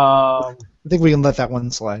 I think we can let that one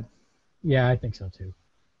slide. Yeah, I think so too.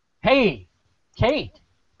 Hey, Kate,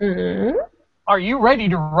 Hmm. are you ready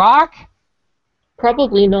to rock?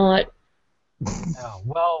 Probably not. Oh,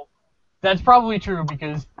 well, that's probably true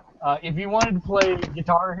because if you wanted to play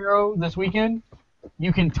Guitar Hero this weekend,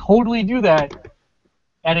 you can totally do that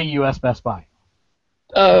at a U.S. Best Buy.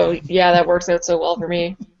 Oh, yeah, that works out so well for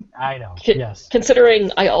me. I know, Con- yes.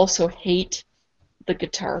 Considering I also hate the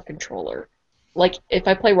guitar controller. Like, if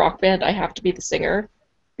I play Rock Band, I have to be the singer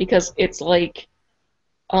because it's like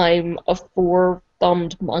I'm a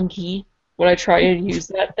four-thumbed monkey when I try and use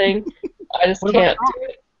that thing. I just What about can't drums? do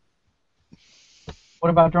it. What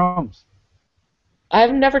about drums?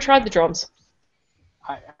 I've never tried the drums.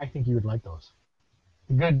 I think you would like those.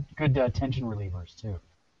 Good tension relievers, too,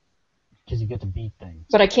 because you get to beat things.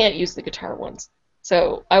 But I can't use the guitar ones.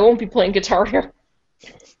 So I won't be playing Guitar Hero.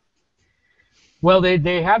 Well,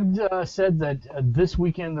 they have said that this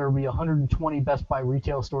weekend there will be 120 Best Buy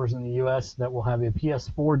retail stores in the U.S. that will have a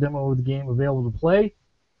PS4 demo of the game available to play.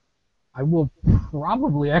 I will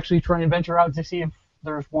probably actually try and venture out to see if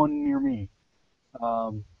there's one near me.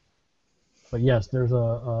 But yes, there's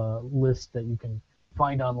a list that you can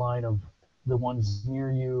find online of the ones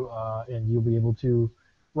near you, and you'll be able to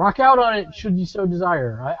rock out on it should you so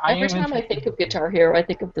desire. Every time I think of Guitar Hero, I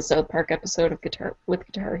think of the South Park episode of Guitar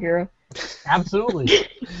Hero. Absolutely.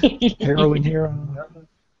 Heroin hero.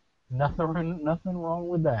 Nothing wrong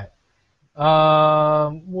with that.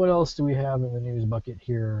 What else do we have in the news bucket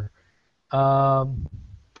here? On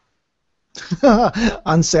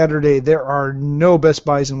Saturday, there are no Best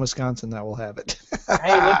Buys in Wisconsin that will have it.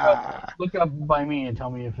 Hey, look up by me and tell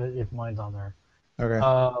me if mine's on there. Okay.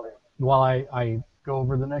 While I go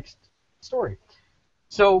over the next story.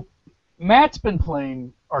 So, Matt's been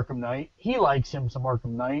playing Arkham Knight. He likes him some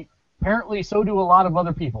Arkham Knight. Apparently, so do a lot of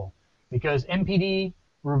other people, because MPD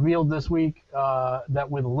revealed this week that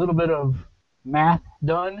with a little bit of math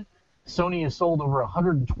done, Sony has sold over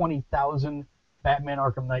 120,000 Batman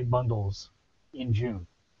Arkham Knight bundles in June.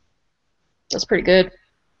 That's pretty good.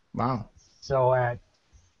 Wow. So at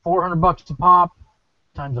 $400 a pop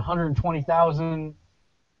times 120,000,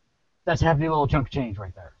 that's a hefty little chunk of change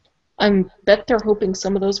right there. I bet they're hoping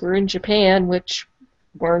some of those were in Japan, which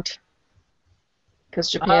weren't. Because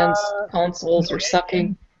Japan's consoles are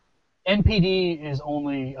sucking. NPD is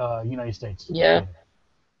only United States. Yeah.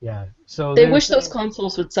 Yeah. So They wish those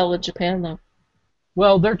consoles would sell in Japan, though.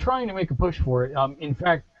 Well, they're trying to make a push for it. In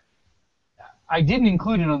fact, I didn't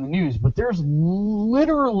include it on the news, but there's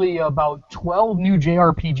literally about 12 new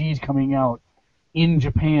JRPGs coming out in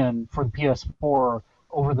Japan for the PS4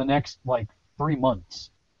 over the next, 3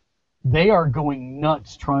 months. They are going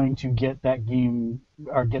nuts trying to get that game,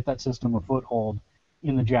 or get that system a foothold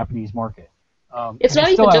in the Japanese market. It's not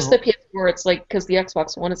even just the PS4, it's because the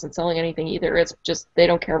Xbox One isn't selling anything either. It's just they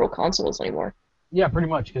don't care about consoles anymore. Yeah, pretty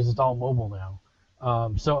much, because it's all mobile now.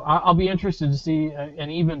 So I'll be interested to see,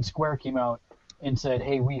 and even Square came out and said,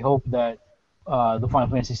 hey, we hope that the Final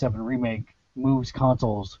Fantasy VII Remake moves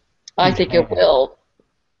consoles. I think it will.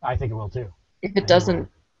 I think it will, too. If it doesn't,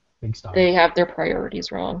 big style. They have their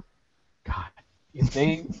priorities wrong. God, if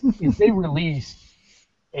they release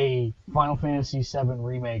a Final Fantasy VII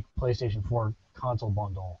Remake PlayStation 4 console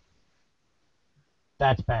bundle,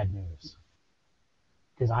 that's bad news.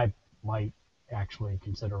 Because I might actually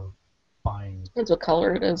consider buying. Depends what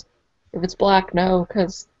color it is. If it's black, no,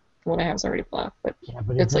 because the one I have is already black. But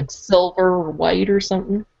but it's silver or white or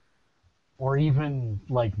something. Or even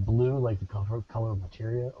blue, like the color of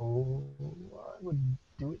materia. Oh, I would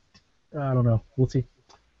do it. I don't know. We'll see.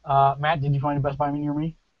 Matt, did you find a Best Buy near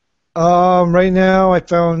me? Right now I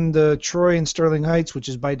found Troy in Sterling Heights, which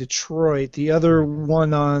is by Detroit. The other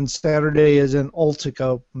one on Saturday is in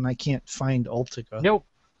Altica, and I can't find Altica. Nope.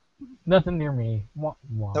 Nothing near me.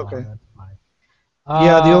 Okay. That's fine.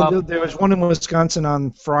 Yeah, there was one in Wisconsin on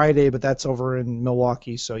Friday, but that's over in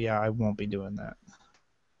Milwaukee, so yeah, I won't be doing that.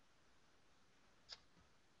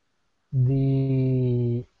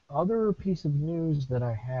 The other piece of news that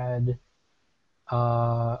I had,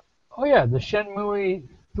 the Shenmue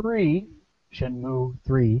 3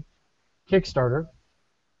 Kickstarter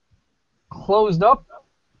closed up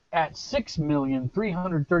at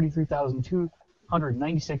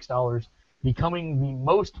 $6,333,296, becoming the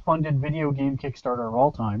most funded video game Kickstarter of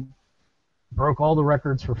all time. Broke all the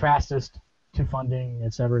records for fastest to funding,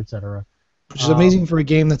 etc., etc. Which is amazing for a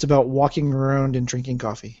game that's about walking around and drinking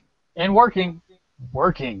coffee. And working.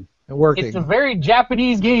 It's a very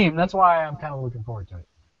Japanese game. That's why I'm kind of looking forward to it.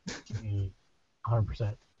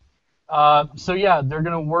 100%. So yeah, they're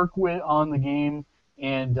going to work on the game,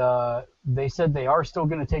 and they said they are still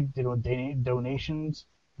going to take donations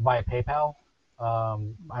via PayPal.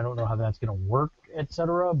 I don't know how that's going to work,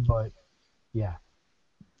 etc. But yeah.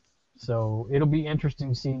 So it'll be interesting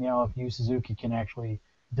to see now if Yu Suzuki can actually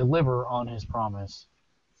deliver on his promise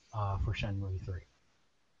for Shenmue 3.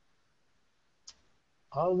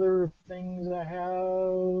 Other things I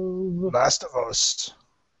have... Last of Us.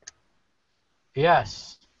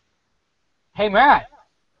 Yes. Hey, Matt.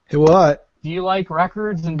 Hey, what? Do you like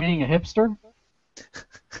records and being a hipster?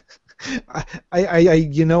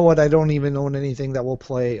 You know what? I don't even own anything that will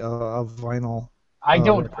play a vinyl. I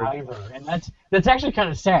don't record. either, and that's actually kind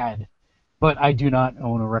of sad. But I do not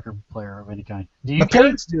own a record player of any kind. Do you? My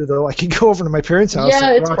parents do, though. I can go over to my parents' house. Yeah,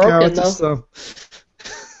 and it's rock broken, out to though. some-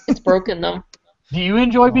 It's broken though. Do you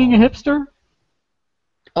enjoy being a hipster?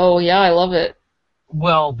 Oh yeah, I love it.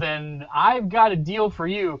 Well, then I've got a deal for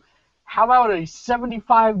you. How about a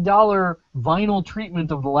 $75 vinyl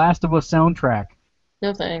treatment of the Last of Us soundtrack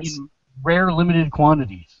No thanks. in rare, limited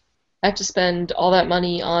quantities? I have to spend all that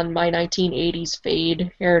money on my 1980s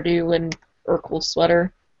fade hairdo and Urkel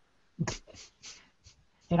sweater.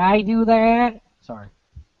 Did I do that? Sorry.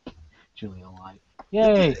 Julia lied.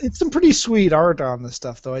 Yay. It's some pretty sweet art on this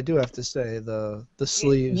stuff, though. I do have to say the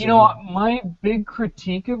sleeves. You know, my big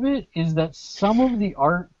critique of it is that some of the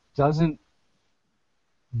art doesn't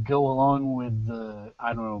go along with the,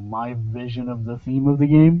 I don't know, my vision of the theme of the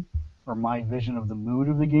game or my vision of the mood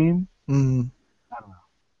of the game. Mm. I don't know.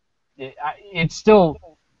 It's still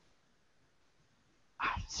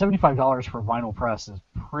 $75 for vinyl press is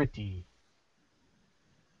pretty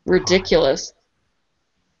Ridiculous.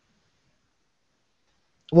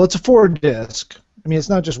 Well, it's a 4-disc. I mean, it's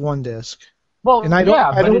not just one disc. well. And I don't- Yeah,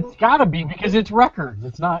 I but don't- it's got to be because it's records.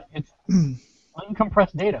 It's not. It's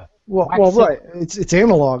uncompressed data. Well, Wax right. It's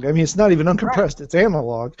analog. I mean, it's not even uncompressed. It's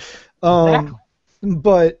analog. Exactly.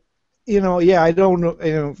 But yeah, I don't know.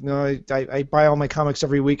 I buy all my comics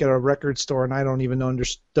every week at a record store, and I don't even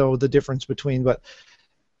understand the difference between. But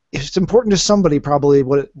it's important to somebody probably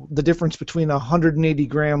what the difference between a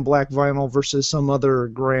 180-gram black vinyl versus some other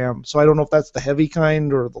gram. So I don't know if that's the heavy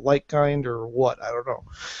kind or the light kind or what. I don't know.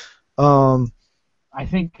 I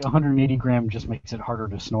think 180 gram just makes it harder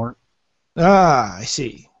to snort. I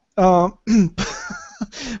see.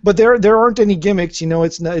 But there aren't any gimmicks.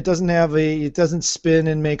 It doesn't spin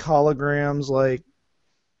and make holograms like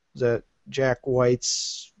that Jack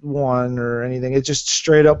White's one or anything. It's just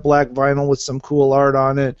straight up black vinyl with some cool art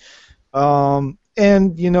on it. And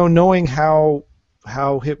knowing how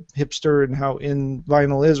hipster and how in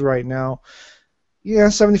vinyl is right now, yeah,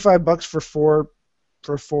 $75 for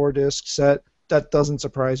a 4-disc set. That doesn't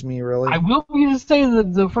surprise me really. I will be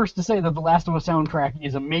the first to say that the Last of Us soundtrack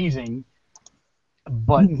is amazing,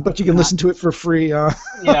 but you can listen to it for free yeah,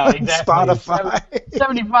 exactly. Spotify.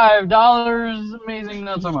 $75, amazing,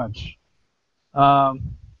 not so much.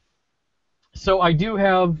 So I do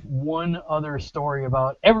have one other story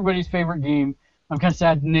about everybody's favorite game. I'm kind of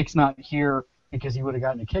sad Nick's not here because he would have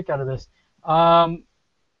gotten a kick out of this.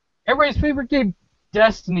 Everybody's favorite game,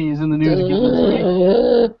 Destiny, is in the news again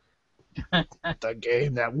this week. The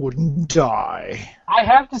game that wouldn't die. I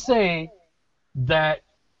have to say that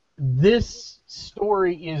this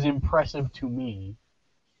story is impressive to me.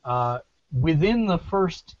 Within the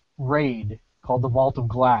first raid, called the Vault of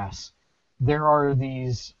Glass, there are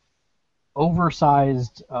these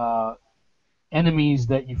oversized enemies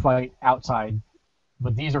that you fight outside,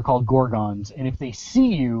 but these are called Gorgons, and if they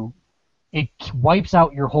see you, it wipes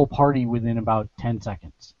out your whole party within about 10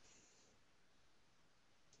 seconds.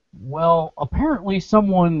 Well, apparently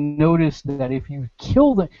someone noticed that if you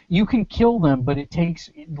kill them, you can kill them, but it takes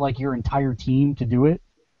like your entire team to do it,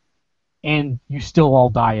 and you still all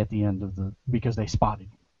die at the end of because they spotted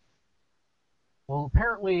you. Well,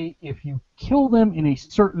 apparently if you kill them in a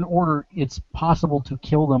certain order, it's possible to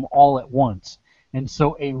kill them all at once. And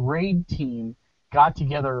so a raid team got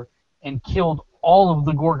together and killed all of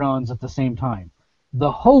the Gorgons at the same time.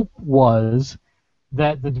 The hope was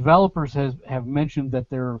that the developers have mentioned that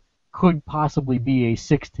there could possibly be a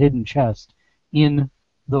 6th hidden chest in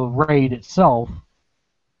the raid itself.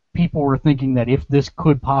 People were thinking that if this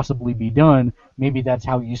could possibly be done, maybe that's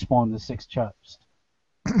how you spawn the 6th chest.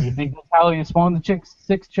 Do you think that's how you spawn the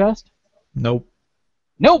 6th chest? Nope.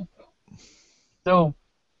 Nope! So,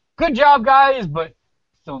 good job, guys, but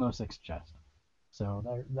still no 6th chest.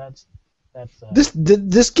 So that's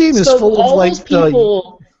This game is So full of all like those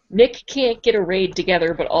people, Nick can't get a raid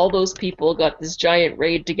together, but all those people got this giant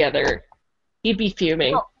raid together. He'd be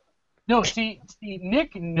fuming. No, see,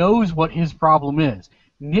 Nick knows what his problem is.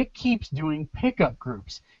 Nick keeps doing pickup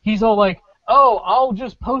groups. He's all like, oh, I'll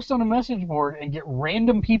just post on a message board and get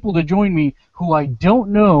random people to join me who I don't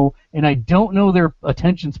know, and I don't know their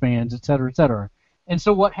attention spans, et cetera, et cetera. And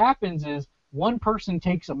so what happens is one person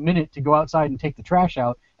takes a minute to go outside and take the trash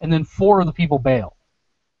out, and then 4 of the people bail.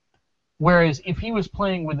 Whereas if he was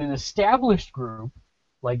playing with an established group,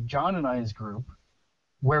 like John and I's group,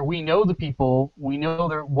 where we know the people, we know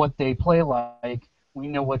what they play like, we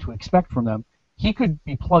know what to expect from them, he could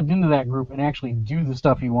be plugged into that group and actually do the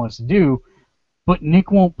stuff he wants to do, but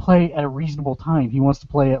Nick won't play at a reasonable time. He wants to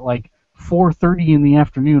play at like 4:30 in the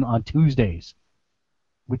afternoon on Tuesdays,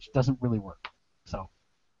 which doesn't really work. So,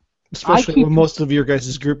 especially when most of your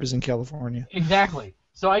guys' group is in California. Exactly.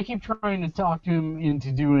 So I keep trying to talk to him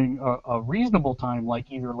into doing a reasonable time,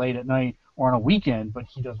 like either late at night or on a weekend, but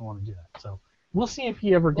he doesn't want to do that. So we'll see if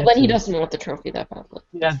he ever gets. Well, then he doesn't want the trophy that badly.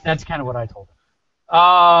 Yeah, that's kind of what I told him.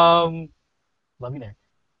 Love you there.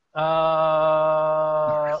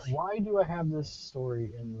 Why do I have this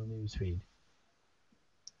story in the news feed?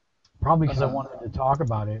 Probably because I wanted to talk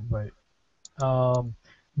about it, but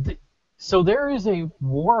so there is a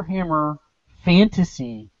Warhammer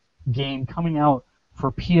fantasy game coming out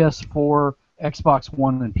for PS4, Xbox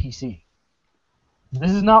One, and PC.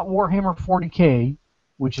 This is not Warhammer 40K,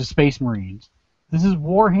 which is Space Marines. This is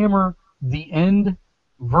Warhammer The End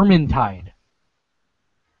Vermintide.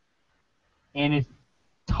 And it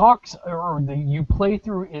talks, you play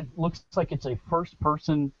through, it looks like it's a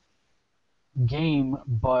first-person game,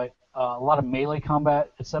 but a lot of melee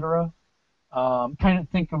combat, etc. Kind of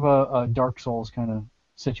think of a Dark Souls kind of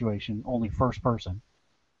situation, only first-person.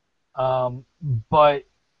 But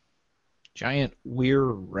giant weir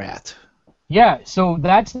rat. Yeah, so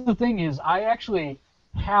that's the thing is I actually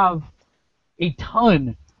have a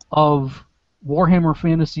ton of Warhammer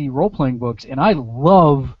Fantasy role-playing books, and I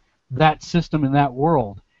love that system in that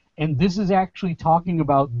world. And this is actually talking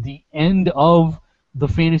about the end of the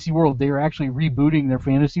fantasy world. They are actually rebooting their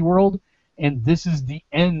fantasy world, and this is the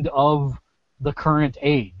end of the current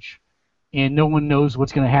age. And no one knows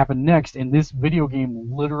what's going to happen next, and this video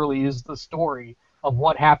game literally is the story of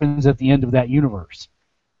what happens at the end of that universe.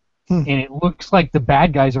 And it looks like the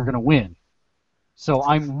bad guys are going to win. So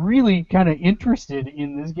I'm really kind of interested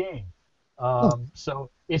in this game. So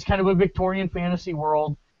it's kind of a Victorian fantasy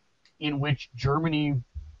world in which Germany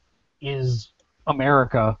is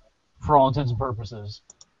America for all intents and purposes,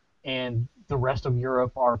 and the rest of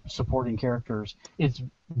Europe are supporting characters. It's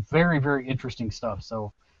very, very interesting stuff.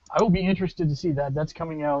 So I will be interested to see that. That's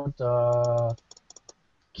coming out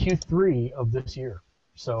Q3 of this year.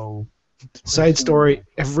 So, side story: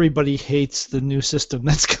 everybody hates the new system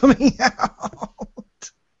that's coming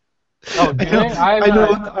out. Oh, do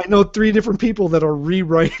I know 3 different people that are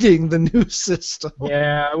rewriting the new system.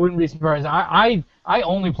 Yeah, I wouldn't be surprised. I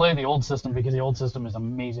only play the old system because the old system is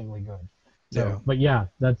amazingly good. So, Yeah. But yeah,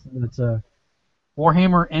 that's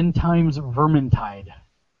Warhammer End Times Vermintide.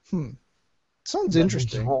 Sounds That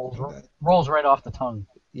interesting. Rolls right off the tongue.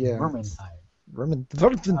 Yeah. Vermintide.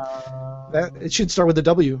 That it should start with a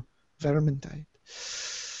W. Vermintide.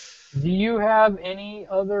 Do you have any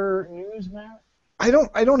other news, Matt? I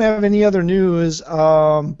don't have any other news,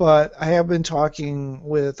 but I have been talking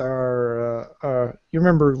with our you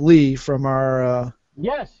remember Lee from our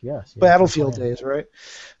Yes. Battlefield days, right?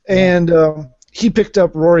 And he picked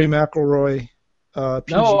up Rory McIlroy. PGA.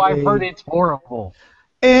 No, I've heard it's horrible.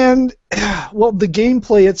 And well, the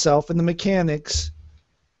gameplay itself and the mechanics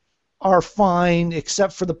are fine,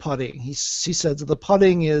 except for the putting. He said that the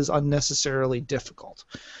putting is unnecessarily difficult.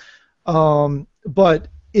 But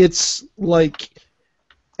it's like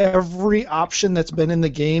every option that's been in the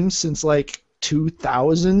game since like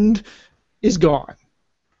 2000 is gone.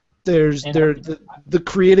 The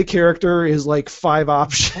create a character is like 5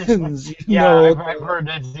 options. I've heard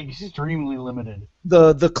that's extremely limited.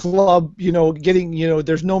 The club, getting,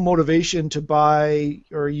 there's no motivation to buy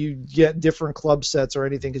or you get different club sets or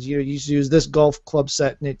anything because you used to use this golf club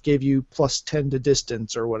set and it gave you +10 to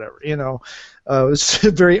distance or whatever. It was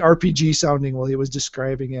very RPG sounding while he was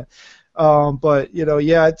describing it. But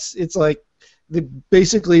it's like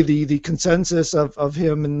basically the consensus of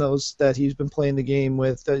him and those that he's been playing the game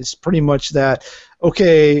with is pretty much that,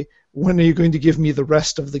 okay, when are you going to give me the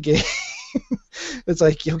rest of the game? It's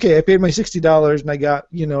like, okay, I paid my $60 and I got,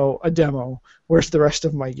 a demo. Where's the rest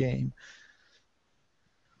of my game?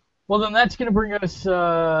 Well, then that's going to bring us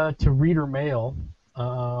to reader mail.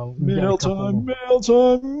 Mail time.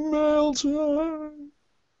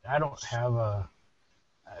 I don't have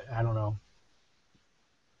I don't know.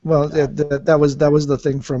 Well, that was the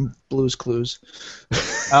thing from Blue's Clues.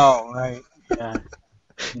 Oh, right. Yeah.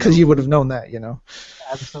 Because you would have known that,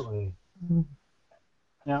 Absolutely.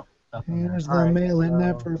 Yeah. Up in there. Here's All the right, mail, it so-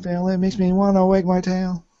 never fail. It makes me want to wag my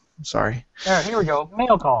tail. Sorry. There, here we go.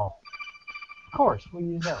 Mail call. Of course, we'll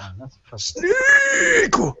use that one. That's perfect.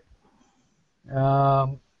 Sneak!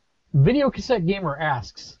 Video Cassette Gamer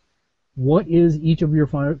asks, what is each of your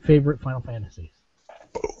favorite Final Fantasies?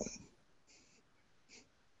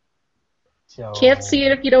 So, Can't see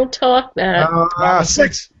it if you don't talk, Matt.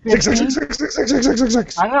 Six. 15?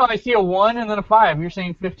 Six. I don't know. I see a 1 and then a 5. You're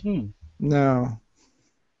saying 15. No.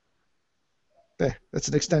 There, that's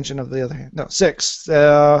an extension of the other hand. No, 6.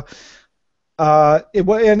 And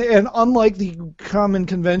unlike the common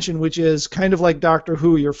convention, which is kind of like Doctor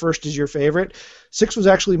Who, your first is your favorite, 6 was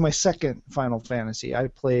actually my second Final Fantasy. I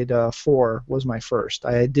played 4 was my first.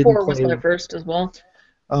 I didn't 4 was play, my first as well.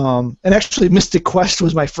 and actually Mystic Quest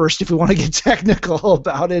was my first, if we want to get technical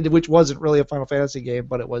about it, which wasn't really a Final Fantasy game,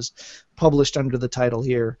 but it was published under the title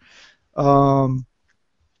here. Yeah.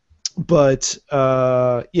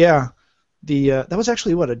 That was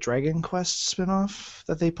actually a Dragon Quest spinoff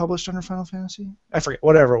that they published under Final Fantasy. I forget,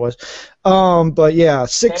 whatever it was. But yeah,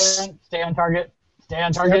 6. Stay on target. Stay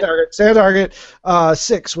on Stay on target. Stay on target.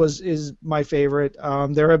 6 is my favorite.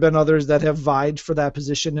 There have been others that have vied for that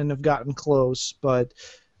position and have gotten close, but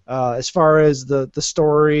as far as the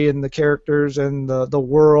story and the characters and the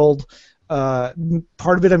world,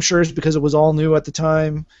 part of it I'm sure is because it was all new at the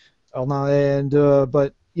time.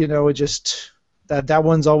 But it just. That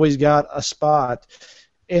one's always got a spot,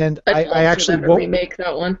 and I actually won't remake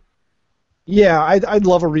that one. Yeah, I'd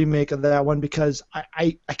love a remake of that one because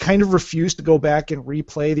I kind of refuse to go back and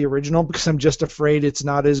replay the original because I'm just afraid it's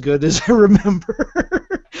not as good as I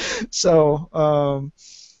remember. So,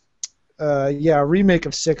 a remake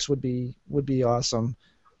of 6 would be awesome.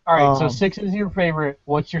 All right, so 6 is your favorite.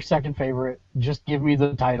 What's your second favorite? Just give me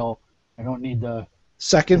the title. I don't need the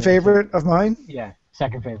second favorite of mine. Yeah,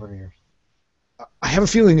 second favorite of yours. I have a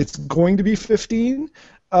feeling it's going to be 15,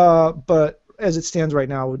 but as it stands right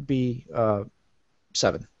now, it would be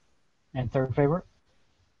 7. And third favorite?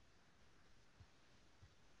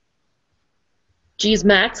 Geez,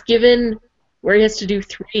 Matt's given where he has to do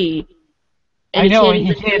 3. And I know, he and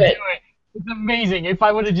he can't can't do do it. it. It's amazing. If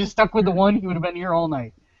I would have just stuck with the 1, he would have been here all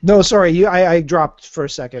night. No, sorry, I dropped for a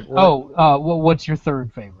second. What's your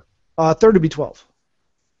third favorite? Third would be 12.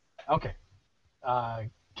 Okay.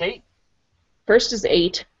 Kate? First is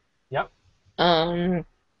 8. Yep.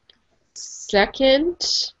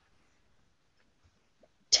 Second,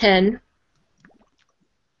 10.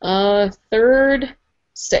 Third,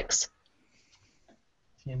 6.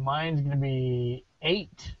 See, mine's going to be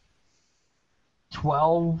 8,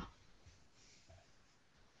 12,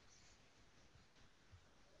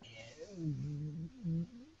 and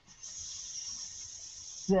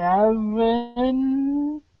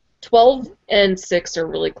 7. 12 and 6 are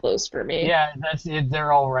really close for me. Yeah, that's it.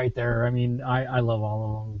 They're all right there. I mean, I love all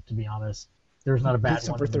of them, to be honest. There's not a bad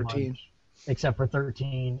Except one. for in the 13. bunch. Except for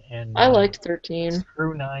 13 and I liked 13.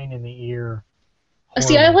 Screw 9 in the ear.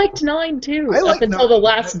 See, I Horrible. liked 9 too, I up liked until 9. the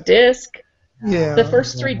last disc. Yeah. The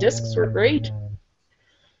first 3 discs were great.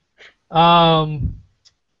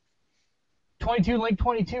 22 Link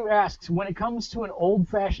 22 asks, when it comes to an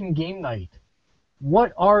old-fashioned game night,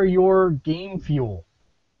 what are your game fuel,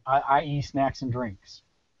 i.e. snacks and drinks?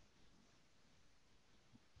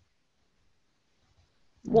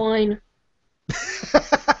 Wine.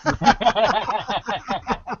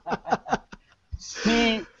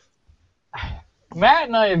 See, Matt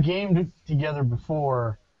and I have gamed together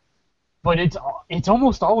before, but it's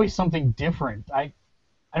almost always something different. I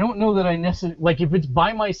don't know that I necessarily, like, if it's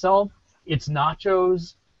by myself, it's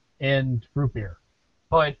nachos and root beer.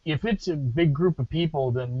 But if it's a big group of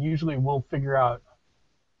people, then usually we'll figure out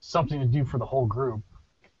something to do for the whole group.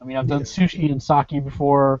 I mean, I've done sushi and sake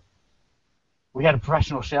before. We had a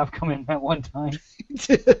professional chef come in at one time.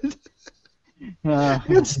 Did. You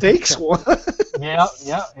had steaks one. Yeah.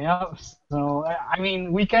 So, I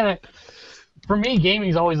mean, we kind of, for me, gaming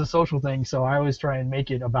is always a social thing, so I always try and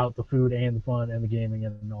make it about the food and the fun and the gaming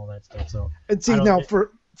and all that stuff. So. And see, now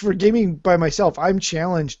for gaming by myself, I'm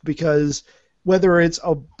challenged because whether it's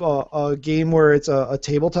a game where it's a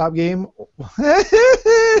tabletop game,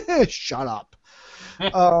 shut up,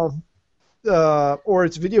 or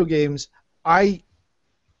it's video games, I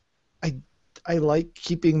like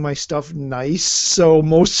keeping my stuff nice, so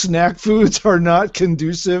most snack foods are not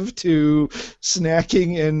conducive to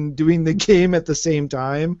snacking and doing the game at the same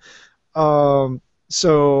time.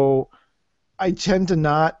 So I tend to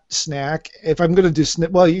not snack if I'm going to do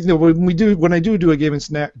well. When I do a game and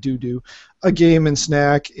snack, a game and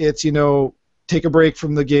snack, it's take a break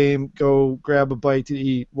from the game, go grab a bite to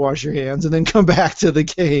eat, wash your hands, and then come back to the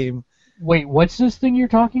game. Wait, what's this thing you're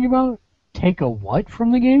talking about? Take a what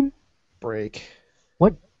from the game? Break.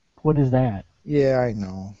 What is that? Yeah, I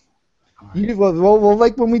know. Well,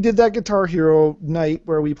 like when we did that Guitar Hero night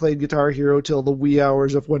where we played Guitar Hero till the wee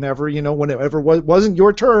hours of whenever, whenever wasn't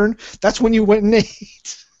your turn, that's when you went and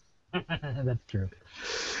ate. That's true.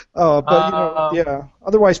 But, yeah.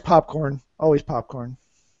 Otherwise, popcorn. Always popcorn.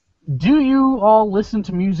 Do you all listen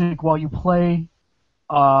to music while you play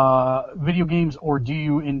video games, or do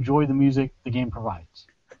you enjoy the music the game provides?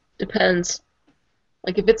 Depends.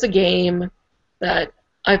 Like, if it's a game that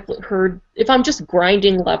I've heard, if I'm just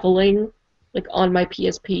grinding leveling, like on my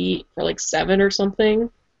PSP for like 7 or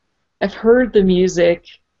something, I've heard the music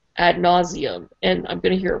ad nauseum, and I'm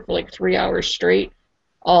going to hear it for like 3 hours straight.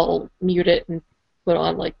 I'll mute it and put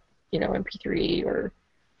on like, MP3 or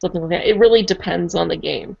something like that. It really depends on the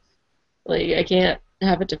game. Like, I can't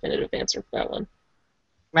have a definitive answer for that one.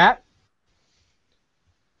 Matt?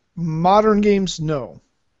 Modern games, no.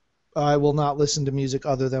 I will not listen to music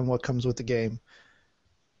other than what comes with the game.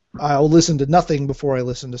 I'll listen to nothing before I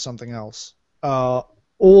listen to something else.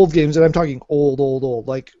 Old games, and I'm talking old,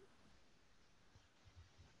 like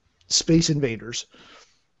Space Invaders.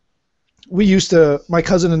 We used to, my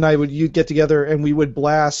cousin and I would get together and we would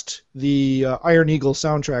blast the Iron Eagle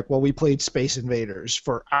soundtrack while we played Space Invaders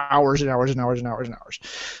for hours and hours and hours and hours and hours.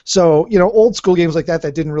 So, old school games like that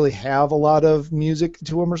didn't really have a lot of music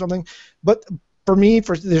to them or something. But for me,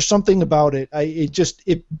 there's something about it.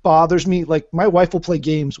 It bothers me. Like, my wife will play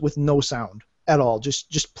games with no sound at all.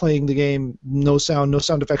 Just playing the game, no sound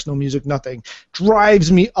effects, no music, nothing.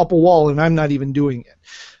 Drives me up a wall, and I'm not even doing it.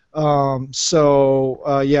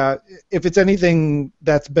 Yeah, if it's anything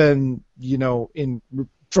that's been,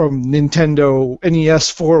 from Nintendo NES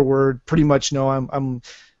forward, pretty much no, I'm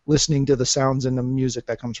listening to the sounds and the music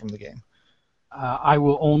that comes from the game. I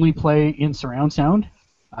will only play in surround sound.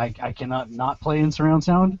 I cannot not play in surround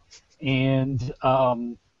sound, and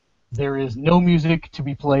there is no music to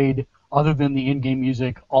be played other than the in-game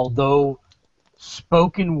music, although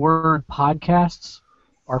spoken word podcasts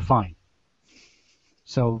are fine.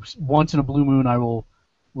 So once in a blue moon, I will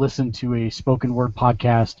listen to a spoken word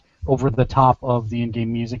podcast over the top of the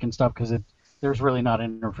in-game music and stuff because there's really not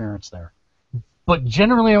interference there. But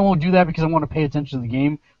generally, I won't do that because I want to pay attention to the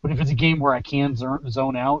game. But if it's a game where I can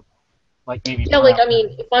zone out, like maybe... Yeah, like,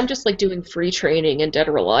 if I'm just, like, doing free training in Dead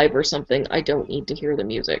or Alive or something, I don't need to hear the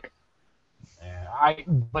music.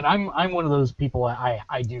 But I'm one of those people,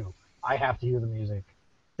 I do. I have to hear the music.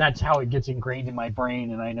 That's how it gets ingrained in my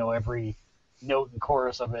brain, and I know every note and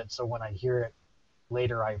chorus of it, so when I hear it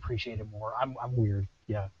later, I appreciate it more. I'm weird,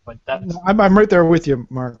 yeah, but that's... I'm right there with you,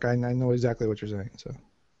 Mark. I know exactly what you're saying. So,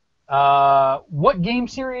 what game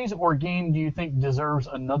series or game do you think deserves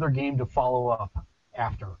another game to follow up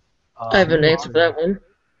after? I have an answer for that one.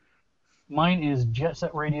 Mine is Jet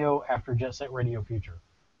Set Radio after Jet Set Radio Future.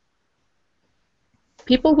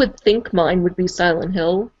 People would think mine would be Silent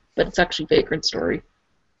Hill, but it's actually Vagrant Story.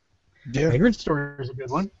 Yeah. Vagrant Story is a good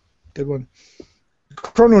one. Good one.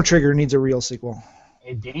 Chrono Trigger needs a real sequel.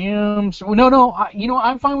 A damn... No,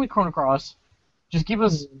 I'm fine with Chrono Cross. Just give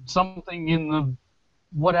us something in the...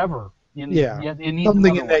 whatever.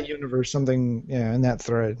 Something in that universe, something, in that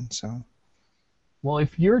thread, so... Well,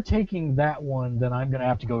 if you're taking that one, then I'm going to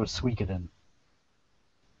have to go with Suikoden.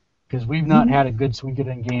 Because we've not had a good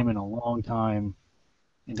Suikoden game in a long time.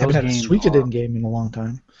 Haven't had a Suikoden game in a long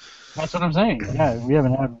time. That's what I'm saying. Yeah, we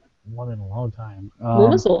haven't had one in a long time.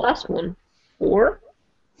 When was the last one? 4?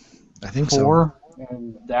 I think 4, so.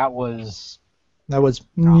 And that was...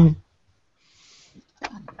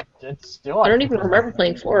 It's still... I don't even remember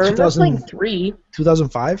playing 4. I remember playing 3.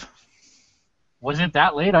 2005? Was it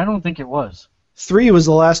that late? I don't think it was. 3 was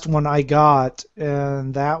the last one I got,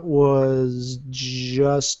 and that was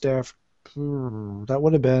just after... That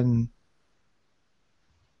would have been...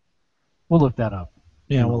 We'll look that up.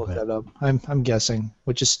 Yeah, we'll look that up. I'm guessing,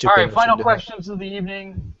 which is stupid. All right, final questions of the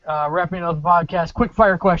evening. Wrapping up the podcast. Quick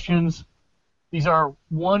fire questions. These are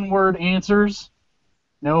one-word answers.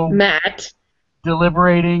 No Matt.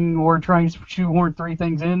 Deliberating or trying to shoehorn 3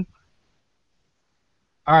 things in.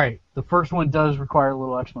 All right, the first one does require a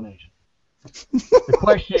little explanation. The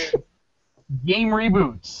question, game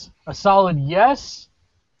reboots, a solid yes,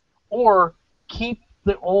 or keep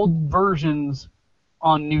the old versions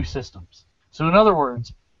on new systems. So in other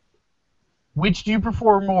words, which do you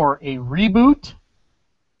prefer more, a reboot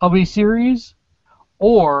of a series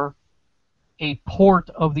or a port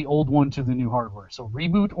of the old one to the new hardware? So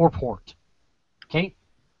reboot or port? Kate?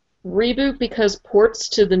 Reboot, because ports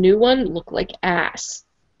to the new one look like ass.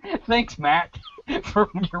 Thanks, Matt, for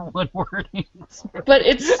your one-word answer. But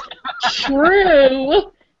it's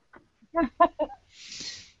true.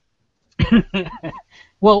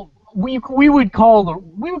 Well, we would call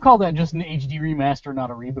that just an HD remaster,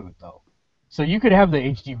 not a reboot, though. So you could have the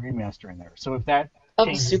HD remaster in there. So if that Of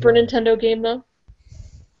a Super Nintendo game, though?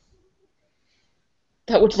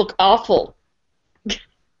 That would look awful.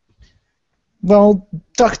 Well,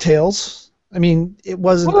 DuckTales. I mean, it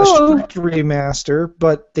wasn't a strict remaster,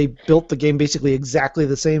 but they built the game basically exactly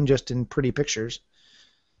the same, just in pretty pictures.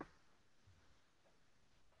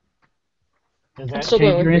 Does that change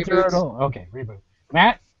your answer at all? Okay, reboot.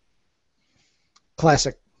 Matt?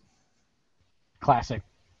 Classic.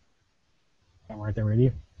 I'm right there with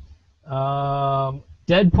you.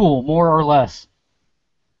 Deadpool, more or less?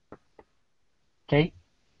 Kate?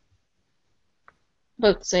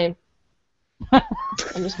 About the same. I'm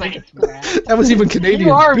just making. That was even Canadian.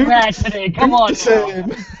 You are Matt today. Come on.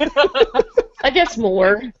 I guess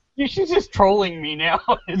more. She's just trolling me now,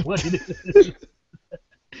 is what it is.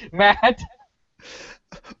 Matt?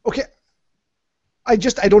 Okay. I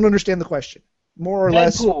don't understand the question. More or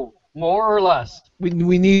less. Deadpool, more or less? We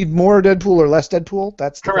need more Deadpool or less Deadpool?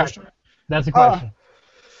 That's the question? That's the question.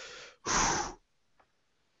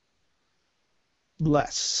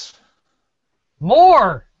 Less.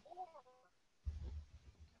 More!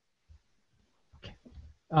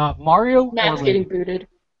 Mario Matt's or getting Link? booted.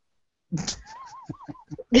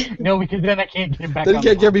 No, because then I can't get him back Then on you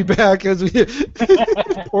can't the get me back. As we...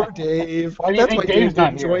 Poor Dave. Why do you That's think why Dave's Dave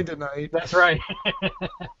not didn't here? join tonight. That's right.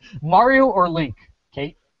 Mario or Link?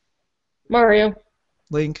 Kate? Mario.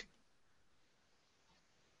 Link.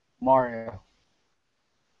 Mario.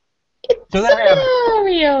 It's So there we have it.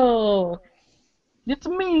 Mario. It's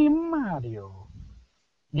me, Mario.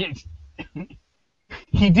 Yes.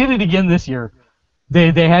 He did it again this year.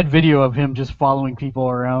 They had video of him just following people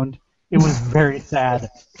around. It was very sad,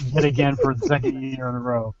 yet again for the second year in a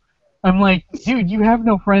row. I'm like, dude, you have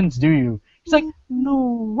no friends, do you? He's like,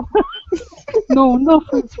 no. No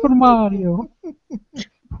friends for Mario.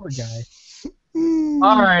 Poor guy.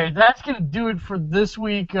 All right, that's going to do it for this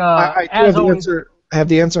week. I have the answer. I have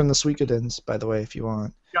the answer on the Suikoden's, by the way, if you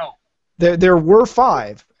want. Go. There were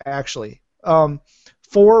 5, actually.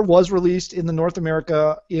 4 was released in North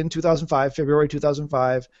America in 2005, February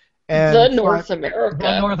 2005. And The North America.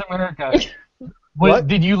 The North America. What?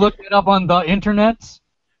 Did you look it up on the internets?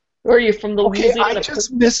 Were you from the Okay, I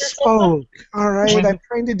just misspoke. All right, I'm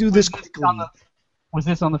trying to do this quickly. Was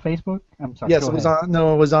this on the Facebook? I'm sorry. Yes, it was on.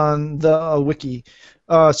 No, it was on the wiki.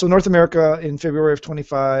 So North America in February of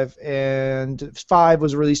 25, and 5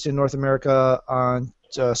 was released in North America on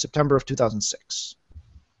September of 2006.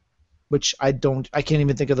 Which I can't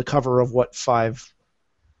even think of the cover of what 5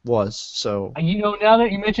 was. So. Now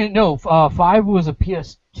that you mention it, 5 was a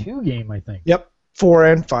PS2 game, I think. Yep, 4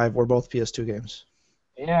 and 5 were both PS2 games.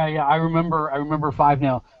 Yeah, I remember 5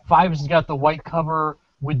 now. 5's got the white cover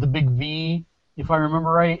with the big V, if I remember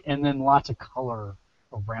right, and then lots of color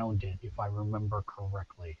around it, if I remember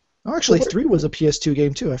correctly. Oh, actually, 3 was a PS2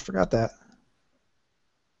 game too. I forgot that.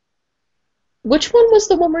 Which one was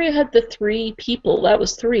the one where you had the 3 people? That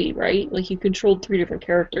was 3, right? Like you controlled 3 different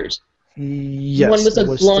characters. Yes. One was a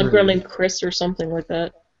blonde 3. girl named Chris or something like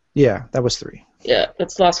that. Yeah, that was 3. Yeah,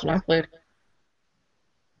 that's the last one I played.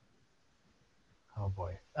 Oh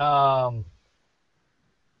boy.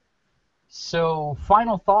 So,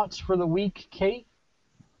 final thoughts for the week, Kate?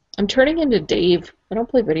 I'm turning into Dave. I don't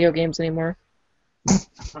play video games anymore. You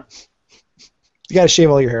gotta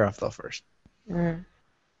shave all your hair off though first.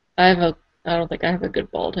 I don't think I have a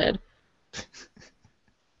good bald head.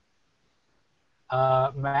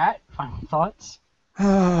 Matt, final thoughts?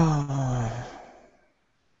 I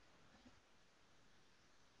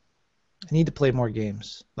need to play more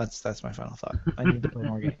games. That's my final thought. I need to play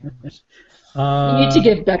more games. You need to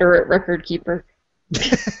get better at Record Keeper.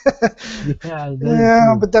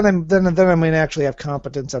 Yeah, but then I might actually have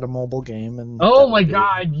competence at a mobile game. And oh my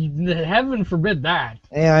God! Heaven forbid that.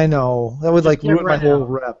 Yeah, I know. That would ruin my whole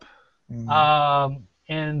rep.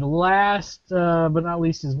 And last but not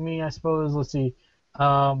least is me, I suppose. Let's see.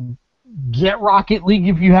 Get Rocket League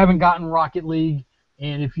if you haven't gotten Rocket League,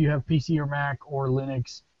 and if you have PC or Mac or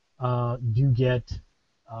Linux, do get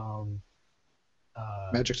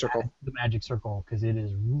Magic Circle. The Magic Circle, because it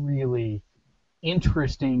is really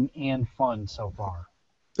interesting and fun so far.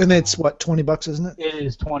 And it's what, $20, isn't it? It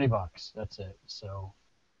is $20. That's it. So,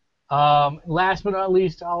 last but not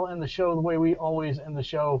least, I'll end the show the way we always end the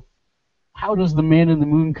show. How does the man in the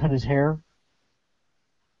moon cut his hair?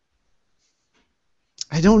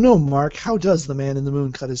 I don't know, Mark. How does the man in the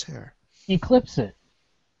moon cut his hair? He clips it.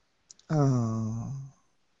 Oh.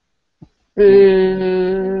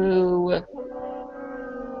 Boo.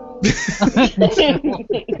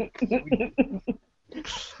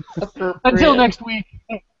 Until next week,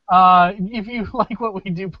 if you like what we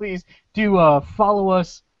do, please do follow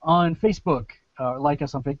us on Facebook. Like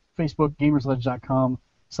us on Facebook,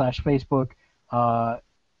 gamersledge.com/Facebook.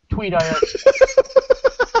 Tweet us.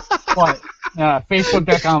 What?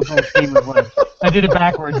 Facebook.com/gamersledge. I did it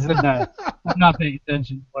backwards, didn't I? I'm not paying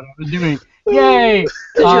attention to what I was doing. Yay!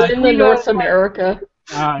 Because you're in North America.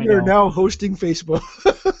 You're now hosting Facebook.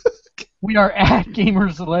 We are at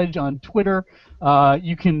Gamersledge on Twitter.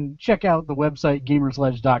 You can check out the website,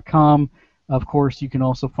 gamersledge.com. Of course, you can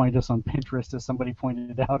also find us on Pinterest, as somebody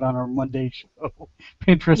pointed out on our Monday show.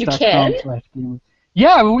 Pinterest.com/gamers.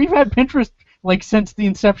 Yeah, we've had Pinterest since the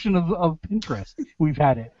inception of Pinterest. We've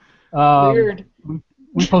had it. Weird.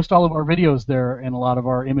 We post all of our videos there and a lot of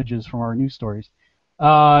our images from our news stories.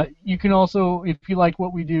 You can also, if you like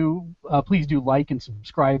what we do, please do like and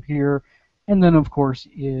subscribe here. And then, of course,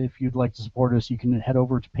 if you'd like to support us, you can head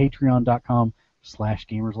over to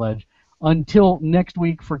patreon.com/gamersledge. Until next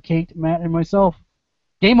week, for Kate, Matt, and myself,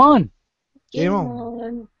 game on! Game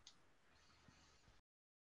on.